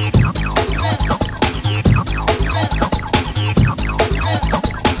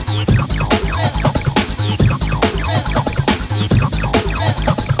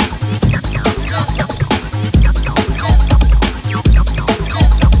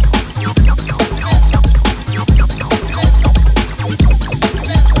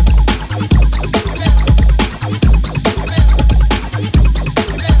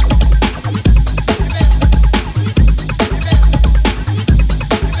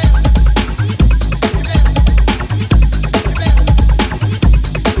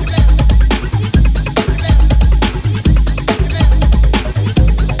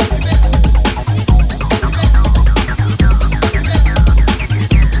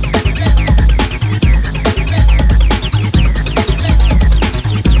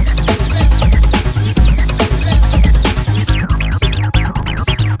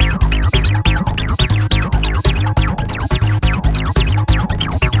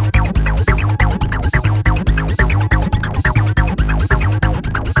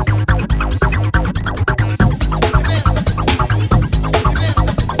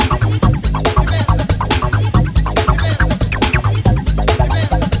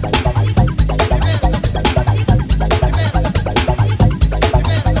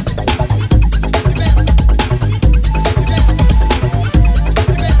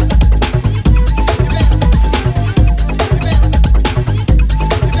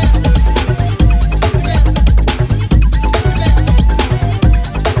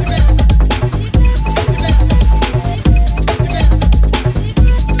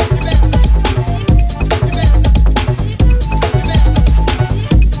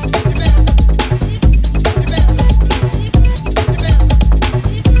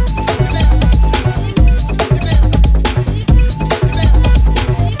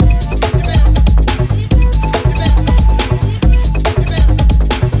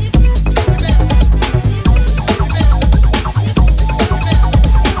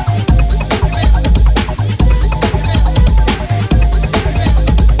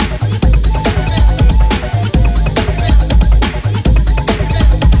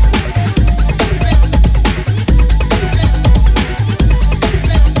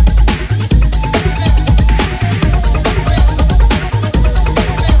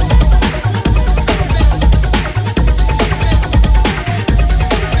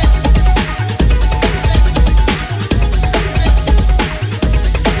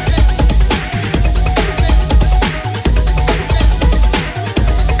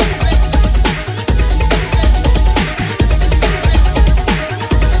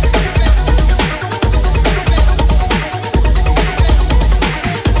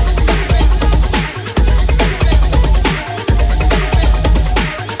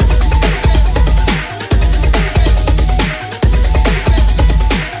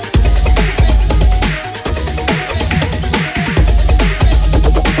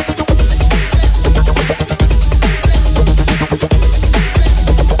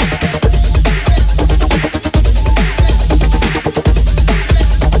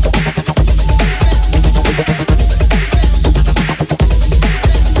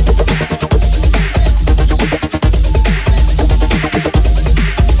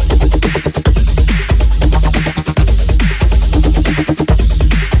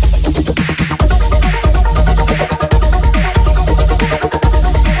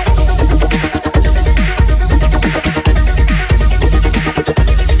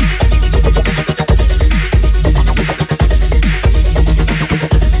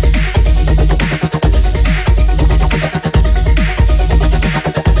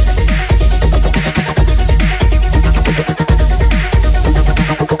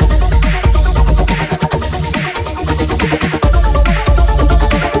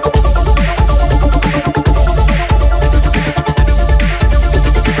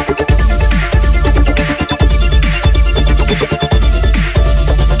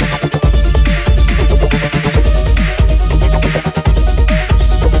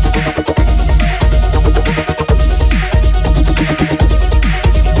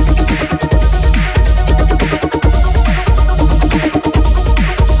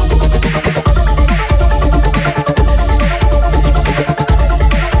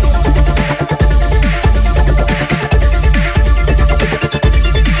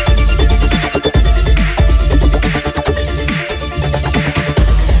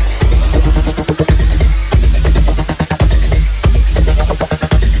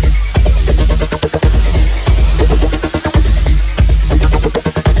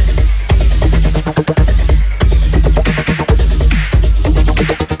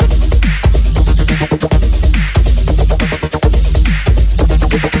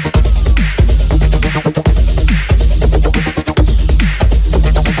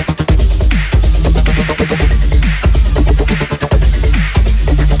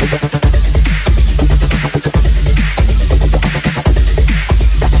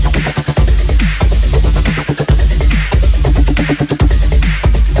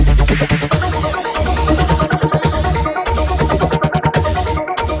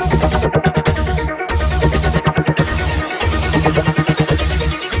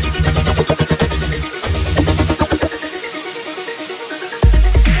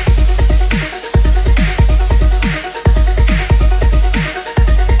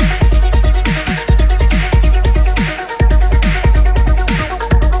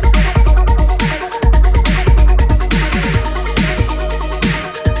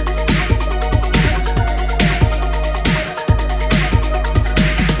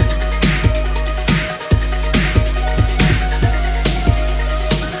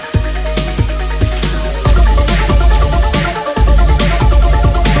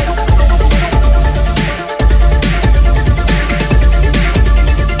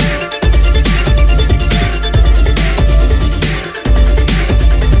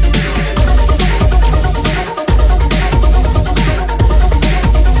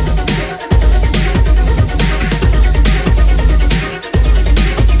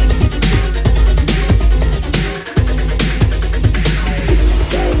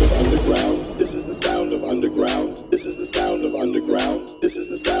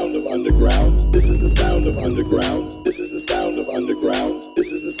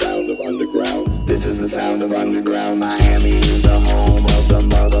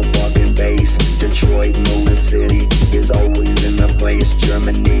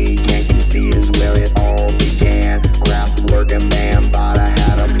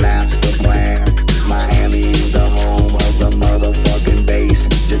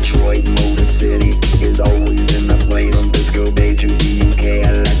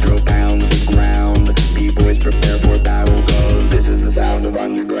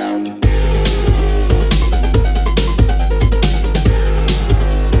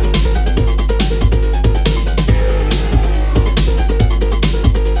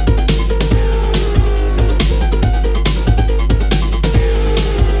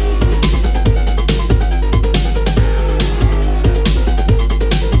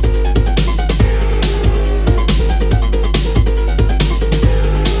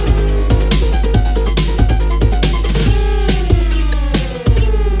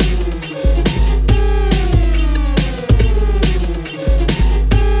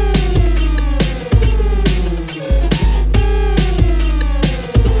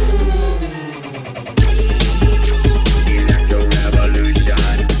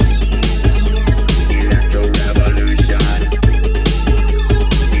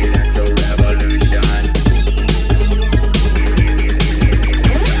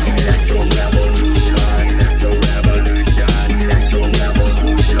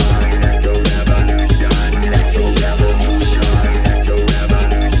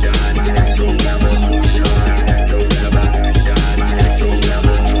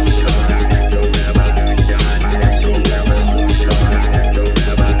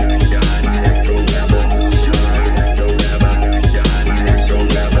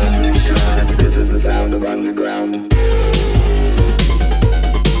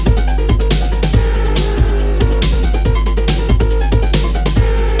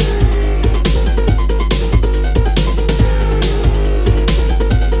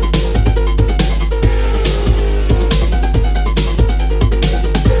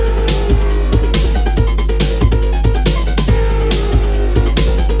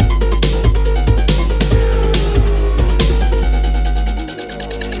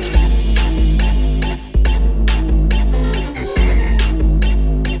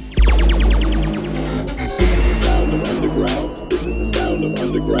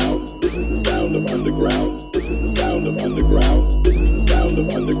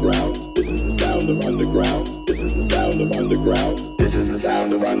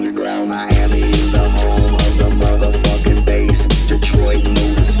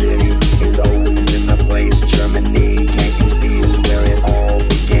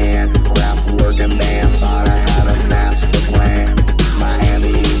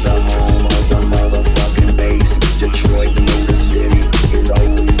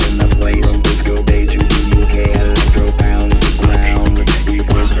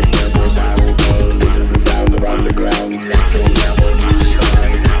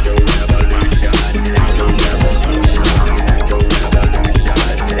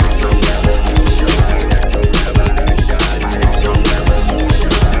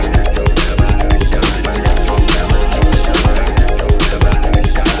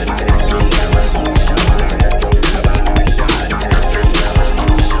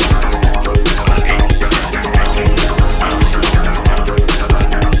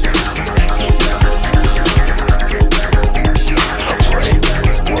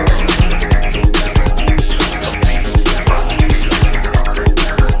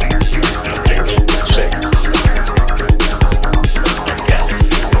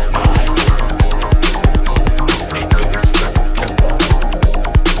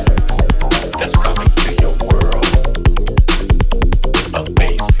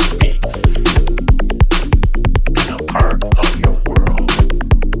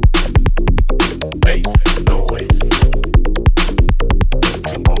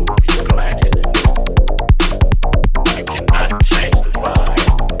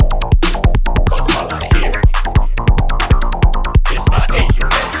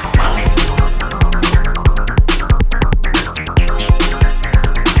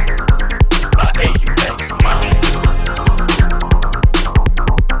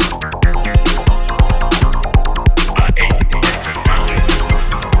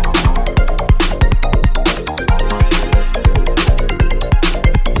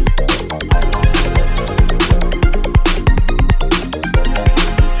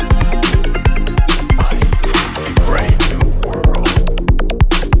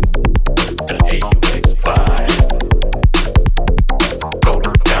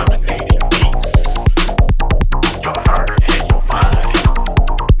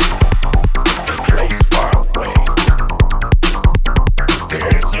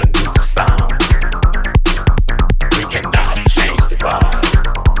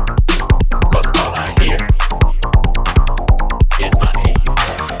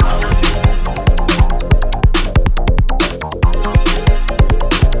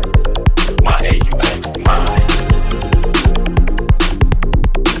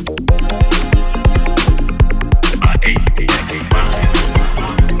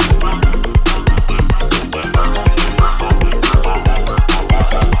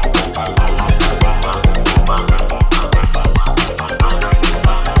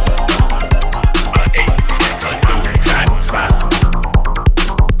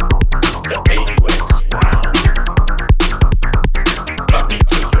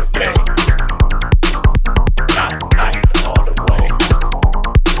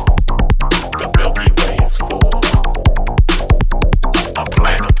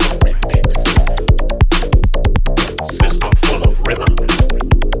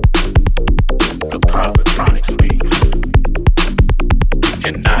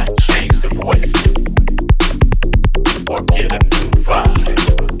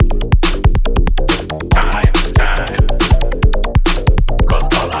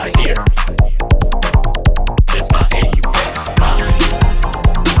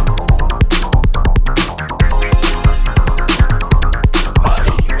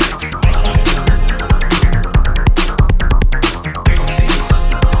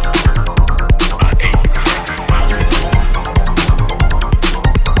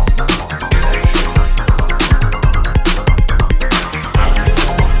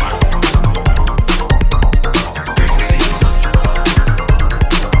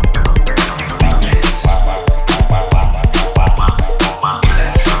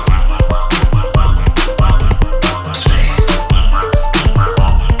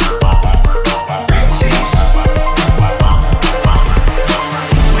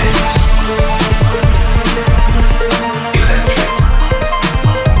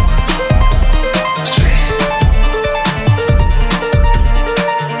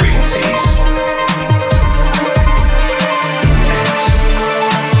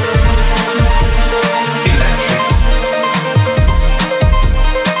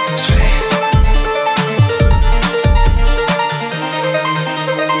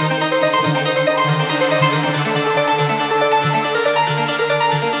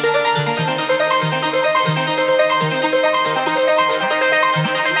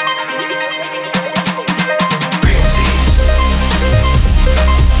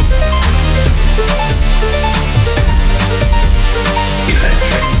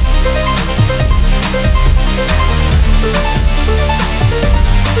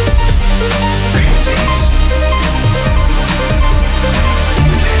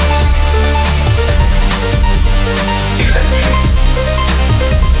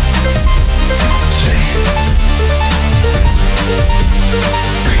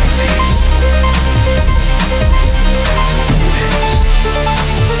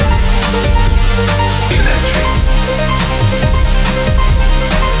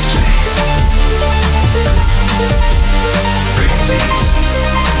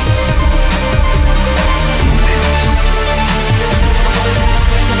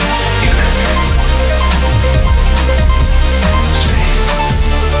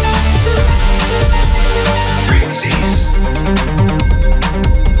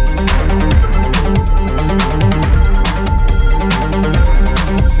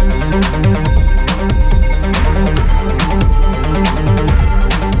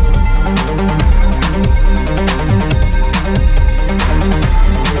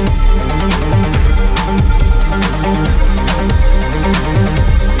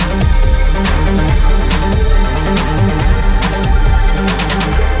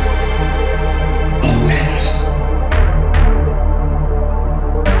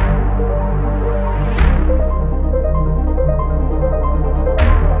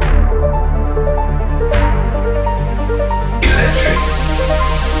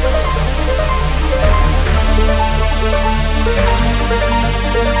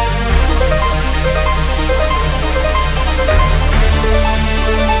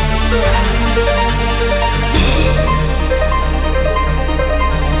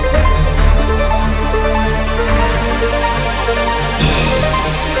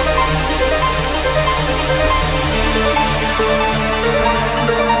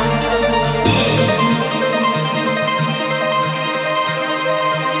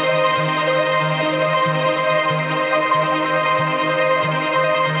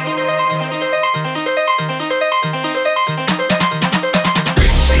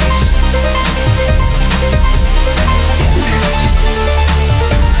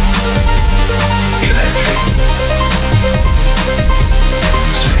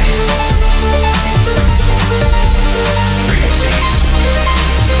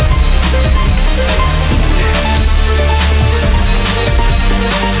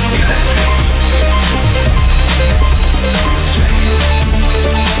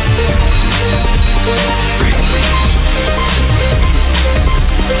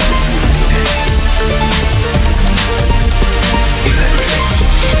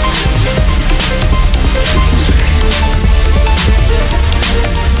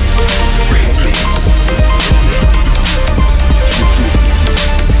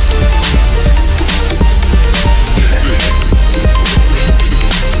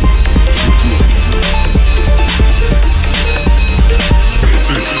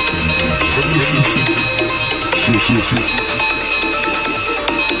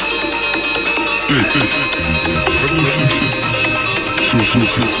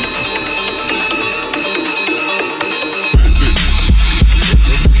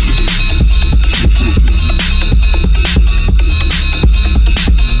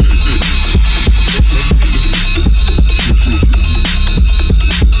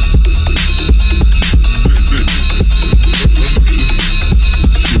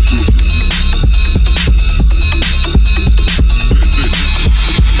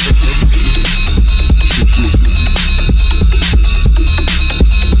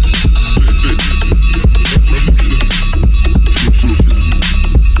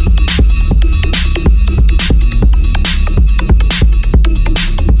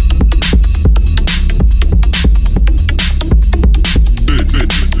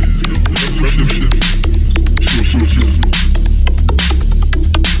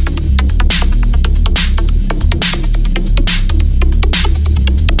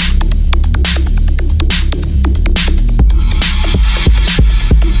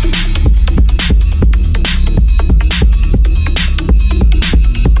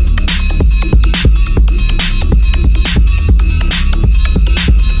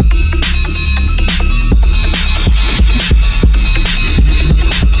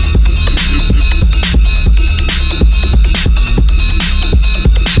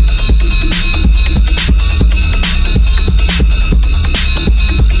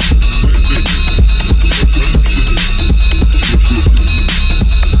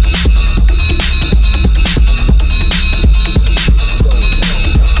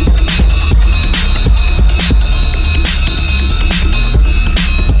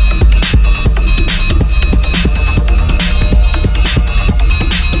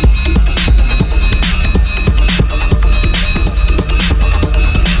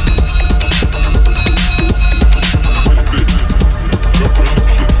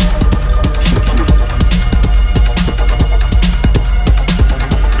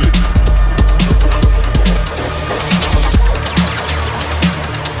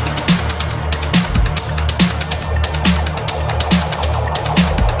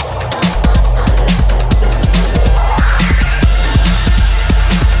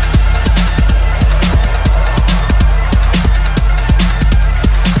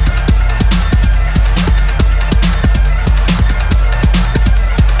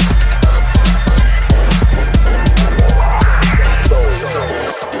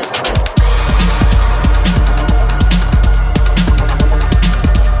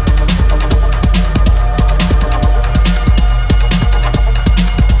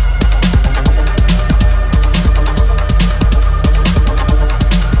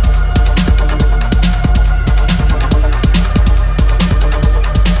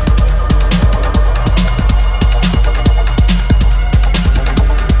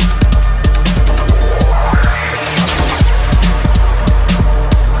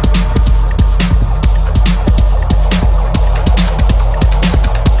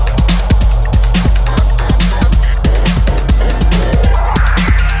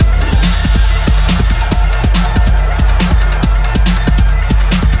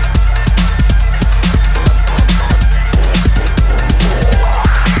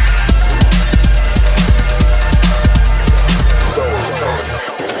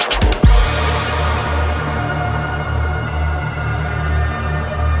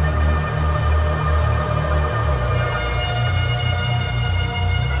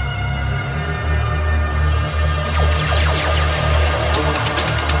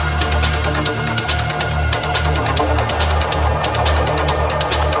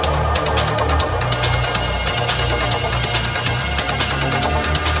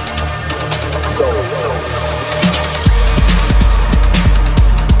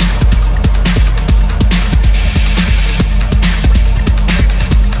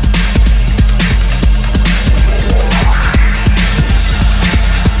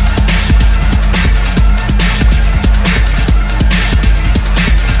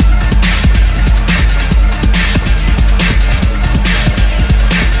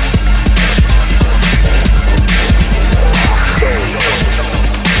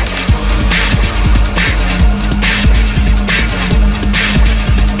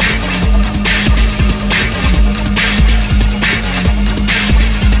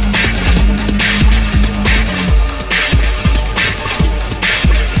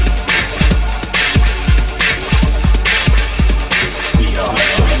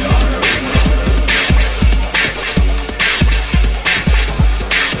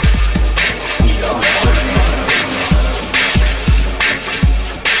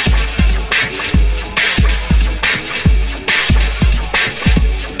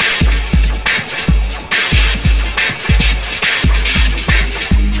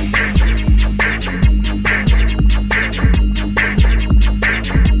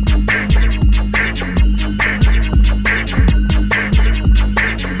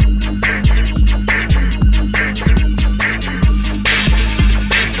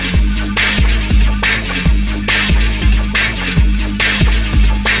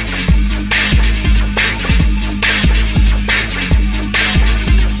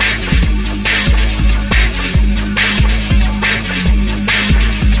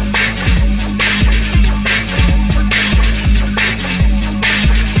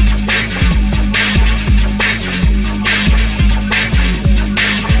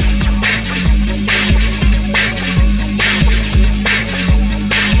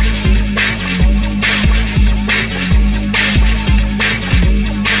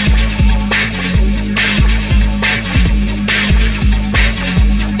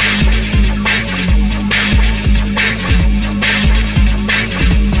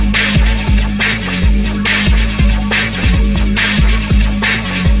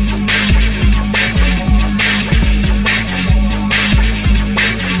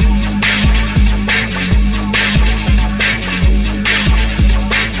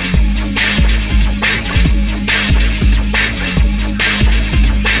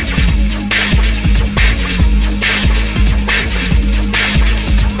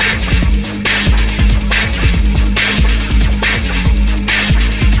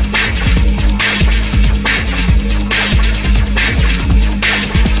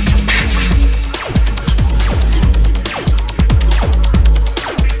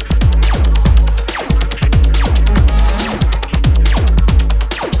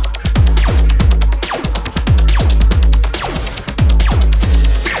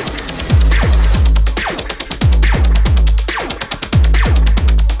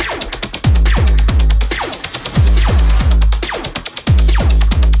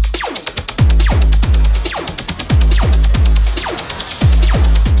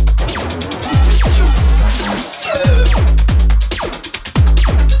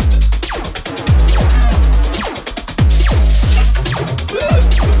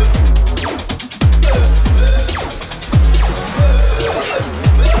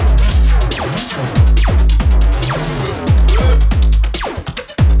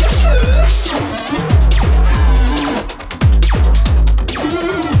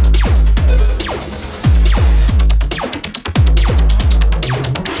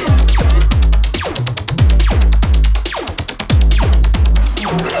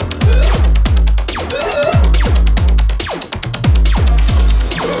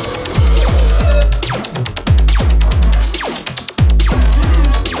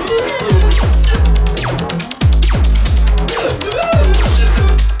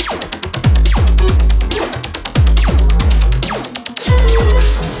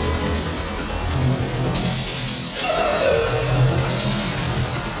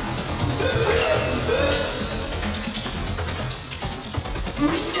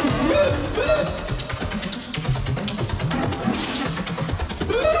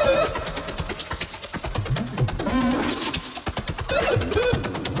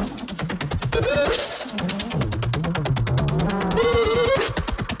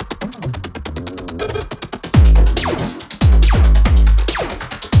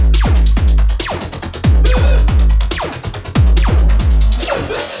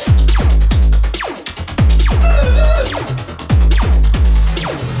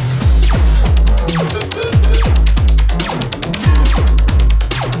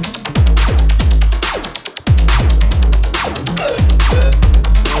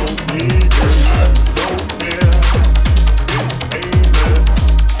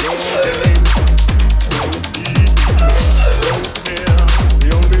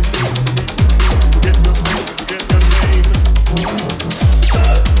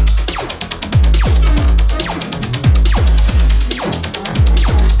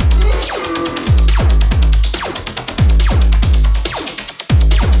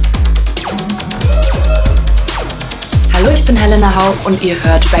 Hauf und ihr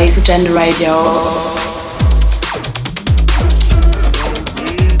hört BassAgenda Radio.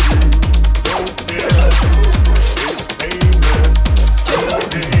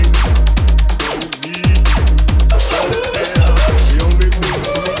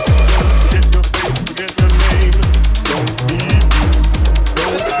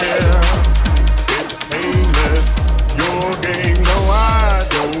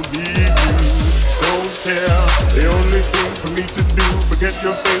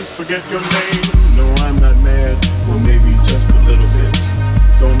 Forget your name. No, I'm not mad. Well, maybe just a little bit.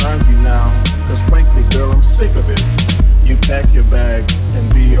 Don't argue now, cause frankly, girl, I'm sick of it. You pack your bags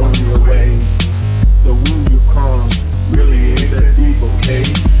and be on your way. The wound you've caused really ain't that deep, okay?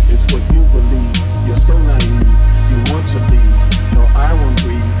 It's what you believe. You're so naive. You want to leave. No, I won't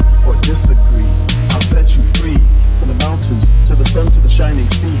grieve or disagree. I'll set you free from the mountains to the sun to the shining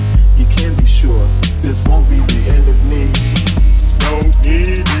sea. You can be sure this won't be the end of me. Don't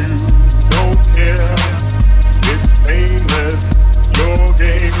need you, don't care, it's painless, your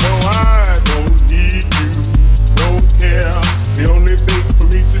game, no I don't need you, don't care, the only thing for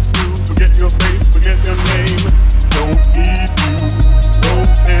me to do, forget your face, forget your name, don't need you,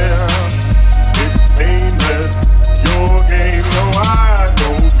 don't care, it's painless, your game, no I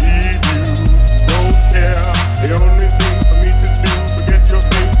don't need you, don't care, the only thing for me to do, forget your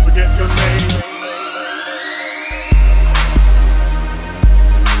face, forget your name.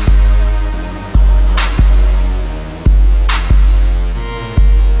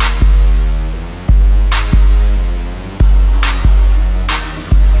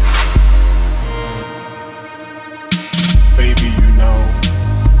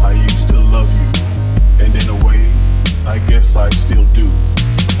 I still do,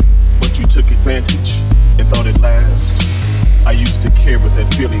 but you took advantage and thought it'd last. I used to care, but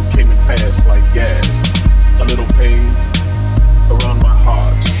that feeling came and passed like gas. A little pain around my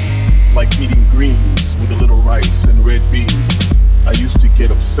heart, like eating greens with a little rice and red beans. I used to get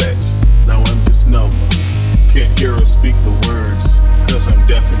upset, now I'm just numb. Can't hear or speak the words, cause I'm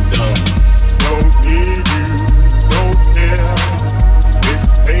deaf and dumb. Don't need you, don't care, it's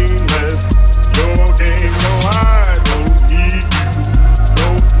painless, your game, no I don't need you,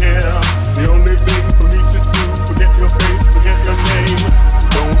 don't care, the only thing for me to do, forget your face, forget your name,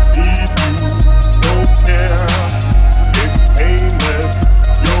 don't need you, don't care, it's painless,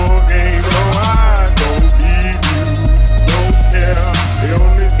 your game, no I don't need you, don't care, the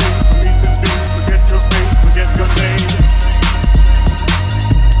only thing for me to do, forget your face, forget your name.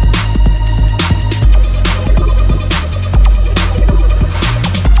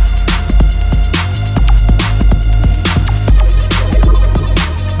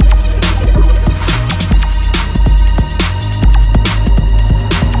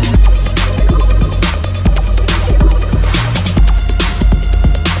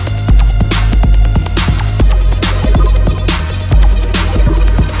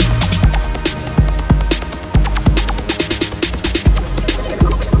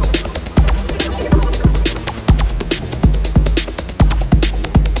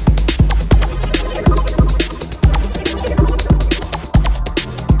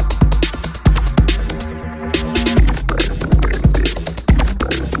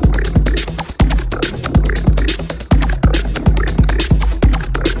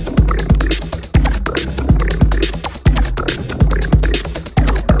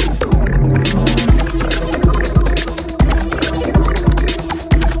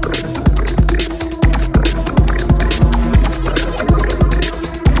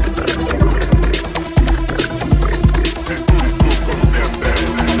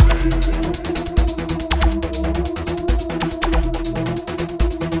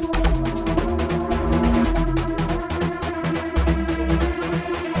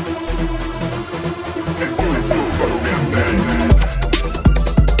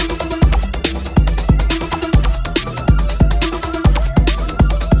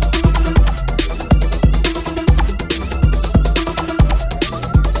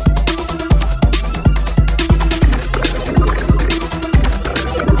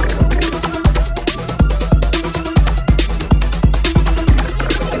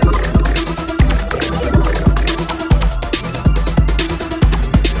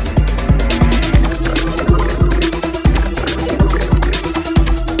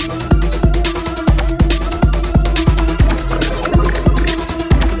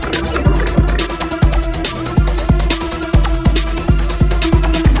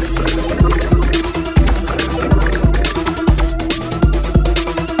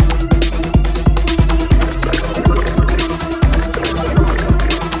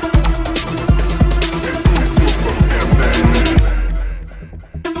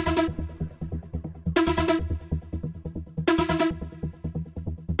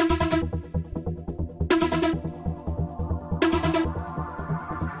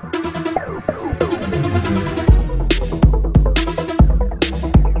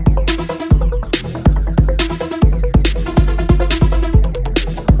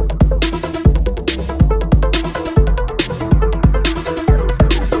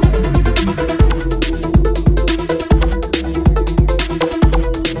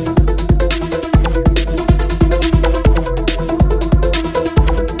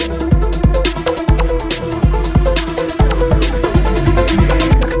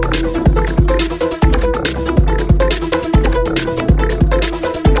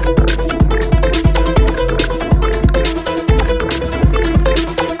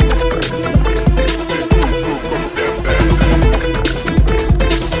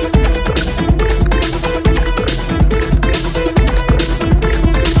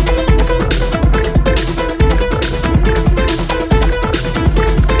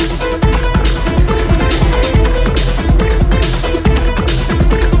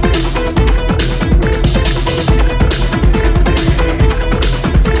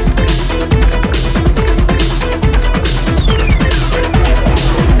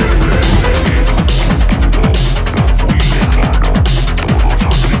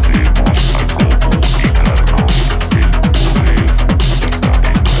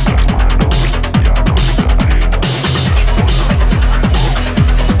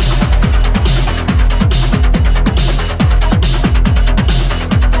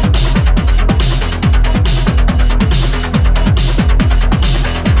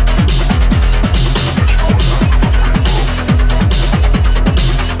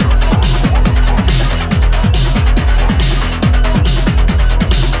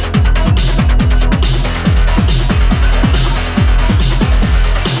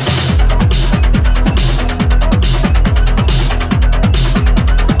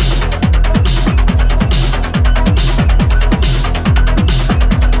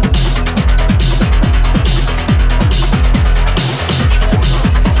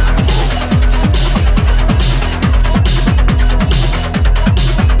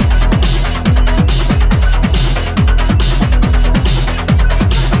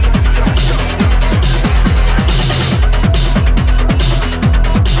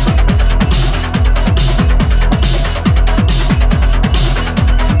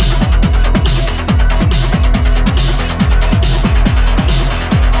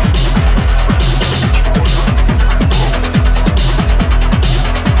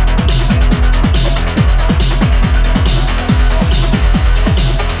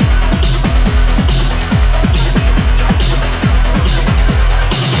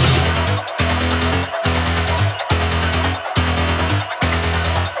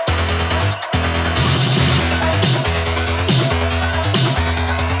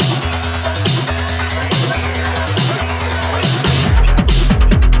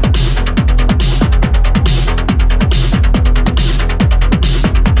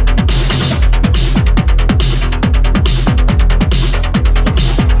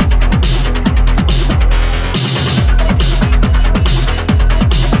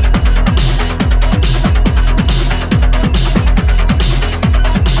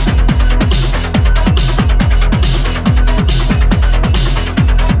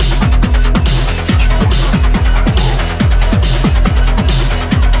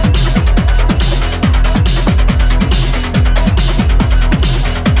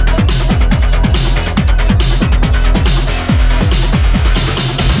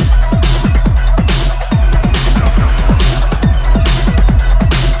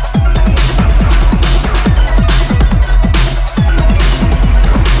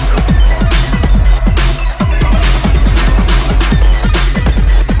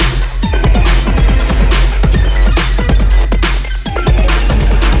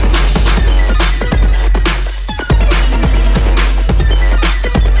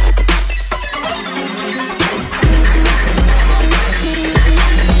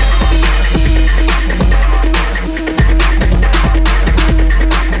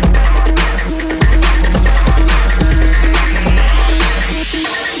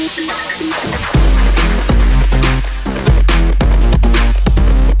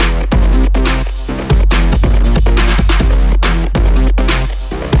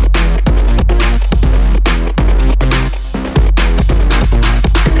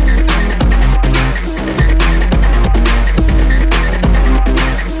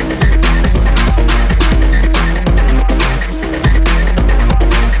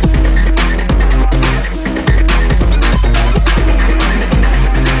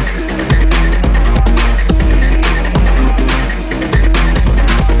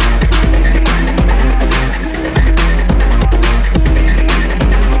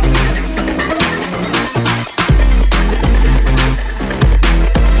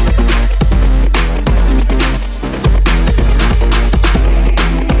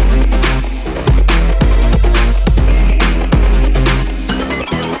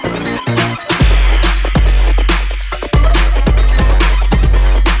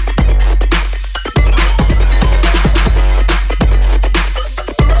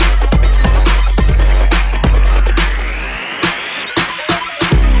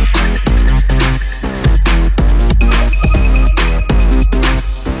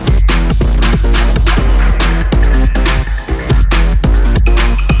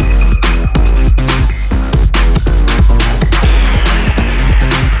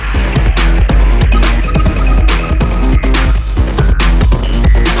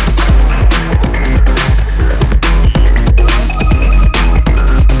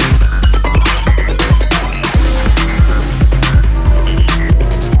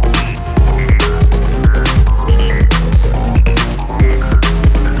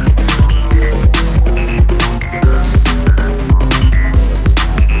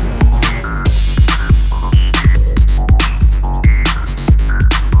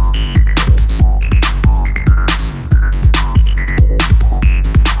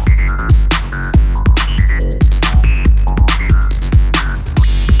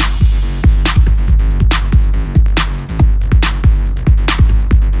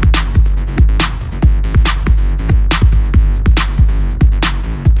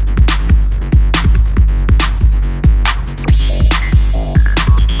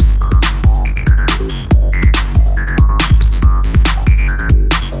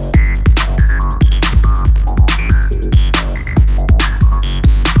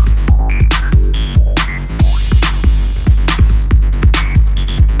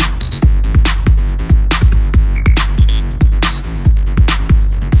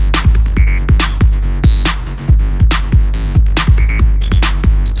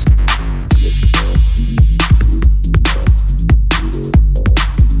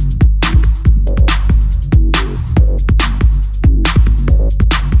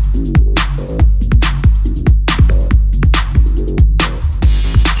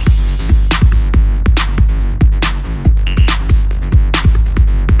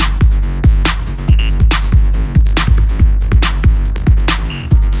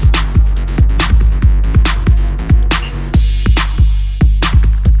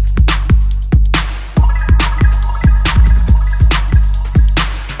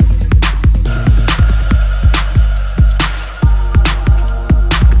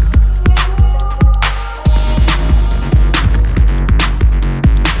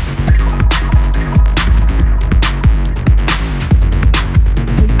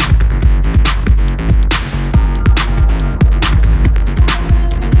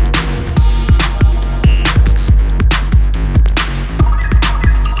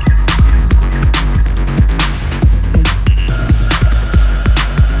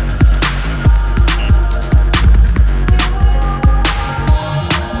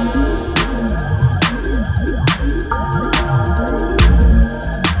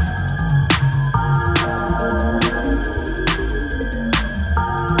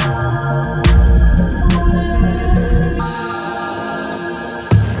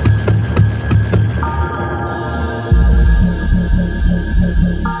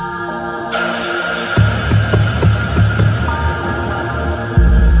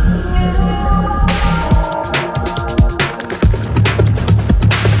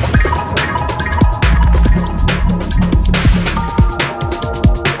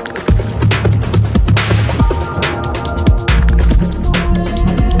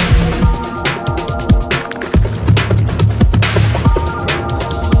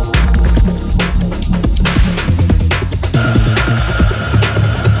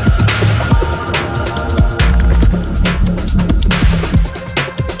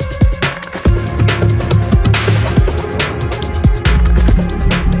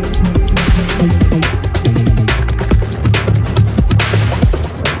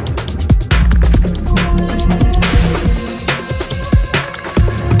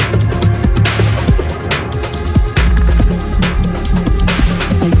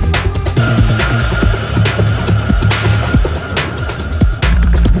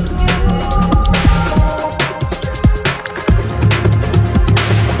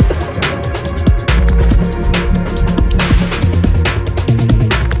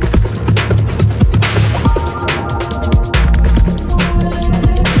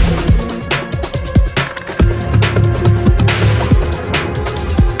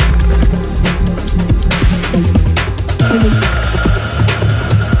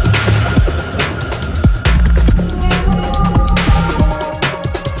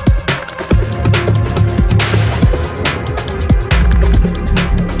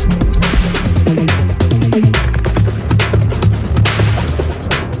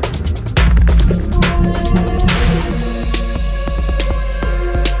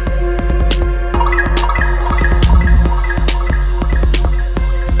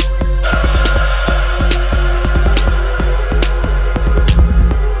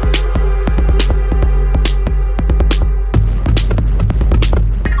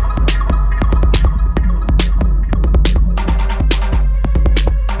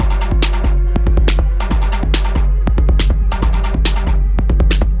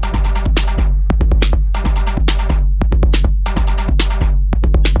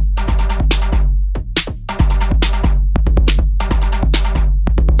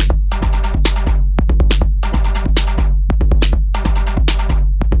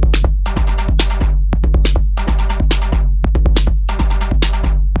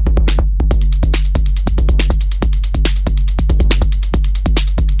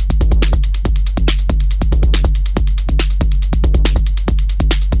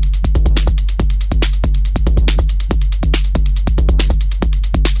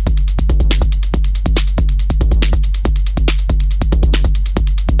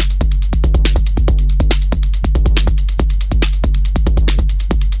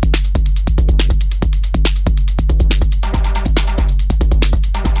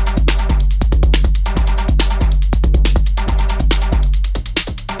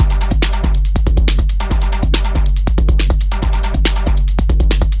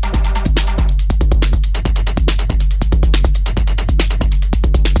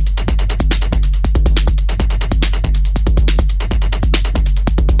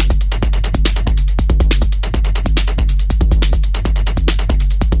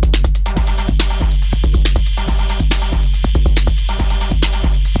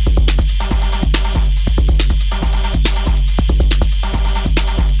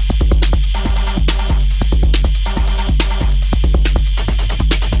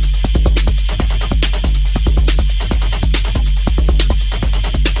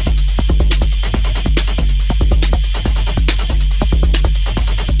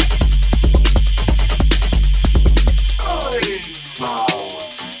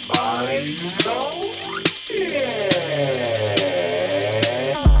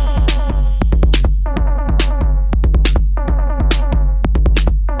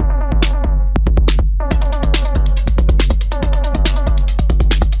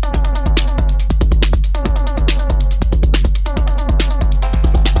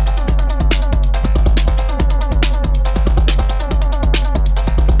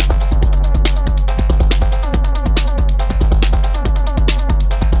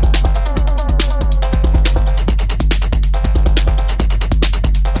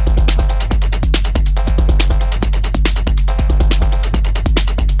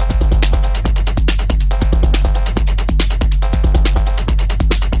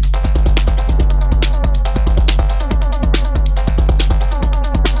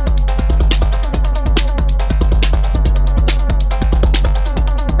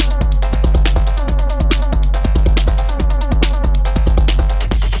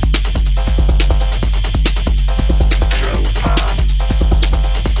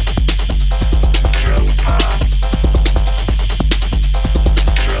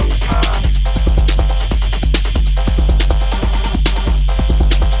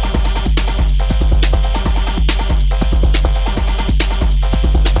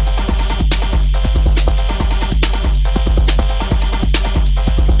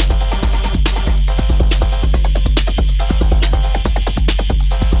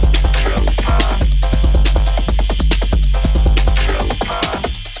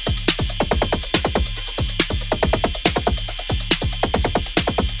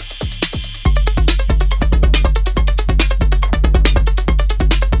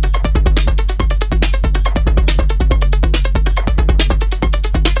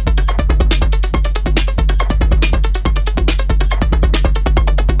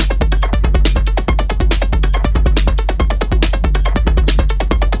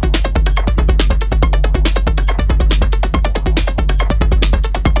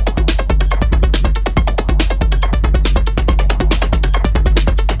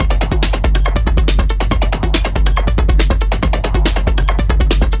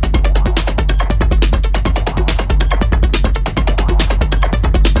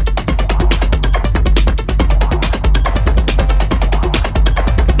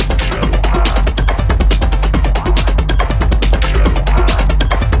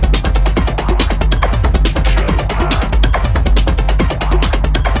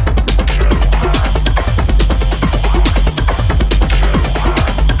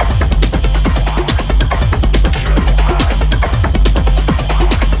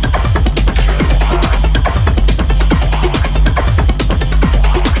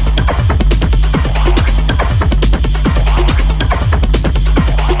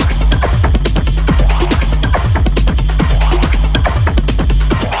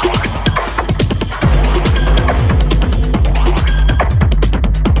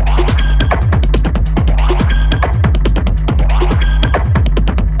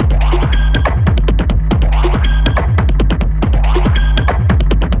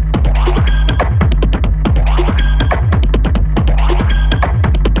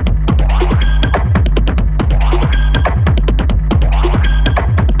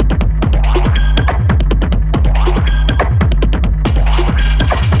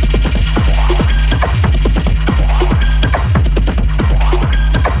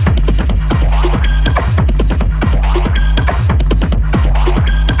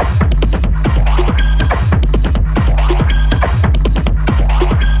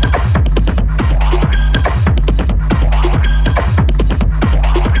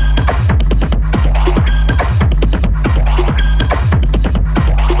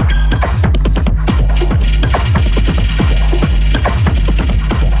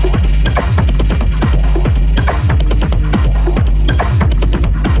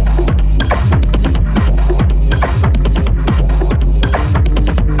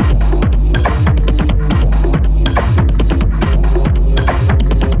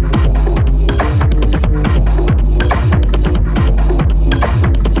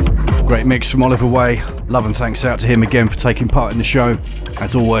 Great mix from Oliver Way. Love and thanks out to him again for taking part in the show.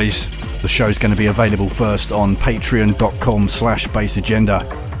 As always, the show's going to be available first on patreon.com/bassagenda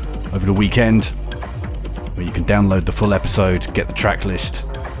over the weekend, where you can download the full episode, get the track list,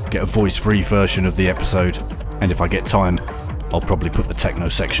 get a voice-free version of the episode, and if I get time, I'll probably put the techno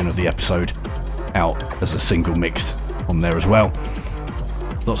section of the episode out as a single mix on there as well.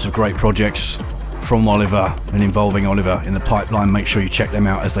 Lots of great projects from Oliver and involving Oliver in the pipeline. Make sure you check them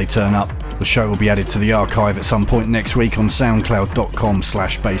out as they turn up. The show will be added to the archive at some point next week on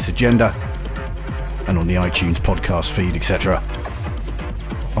soundcloud.com/bassagenda and on the iTunes podcast feed, etc.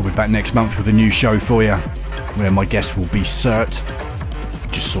 I'll be back next month with a new show for you, where my guest will be Cert.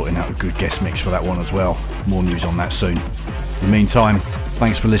 Just sorting out a good guest mix for that one as well. More news on that soon. In the meantime,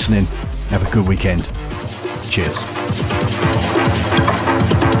 thanks for listening. Have a good weekend. Cheers.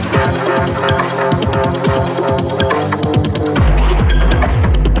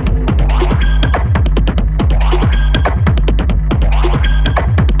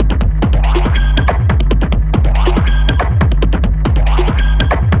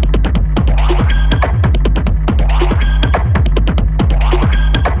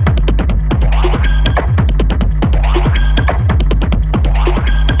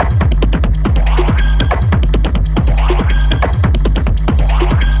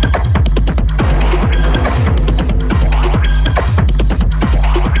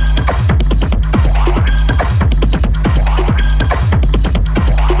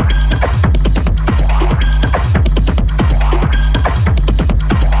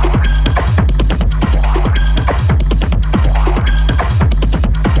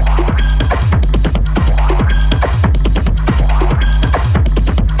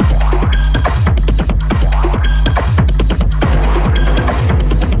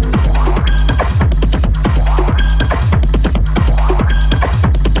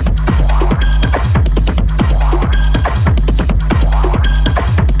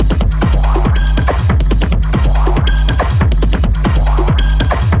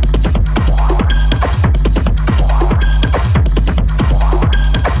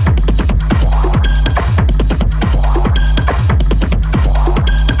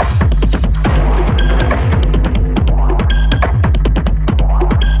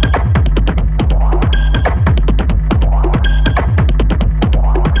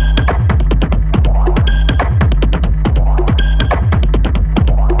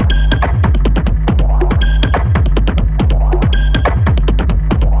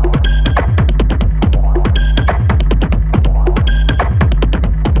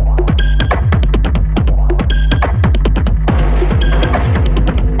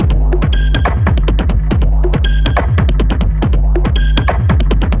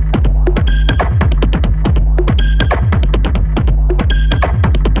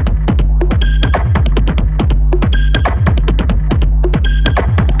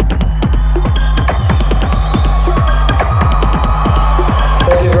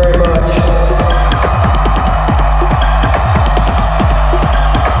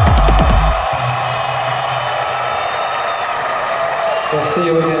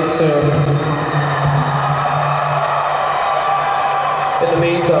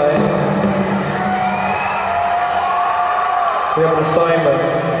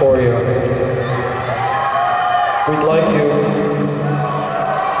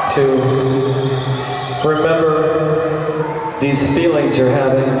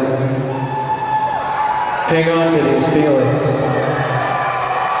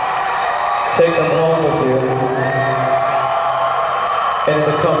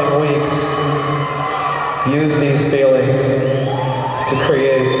 Use these feelings to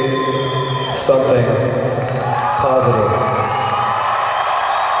create something positive.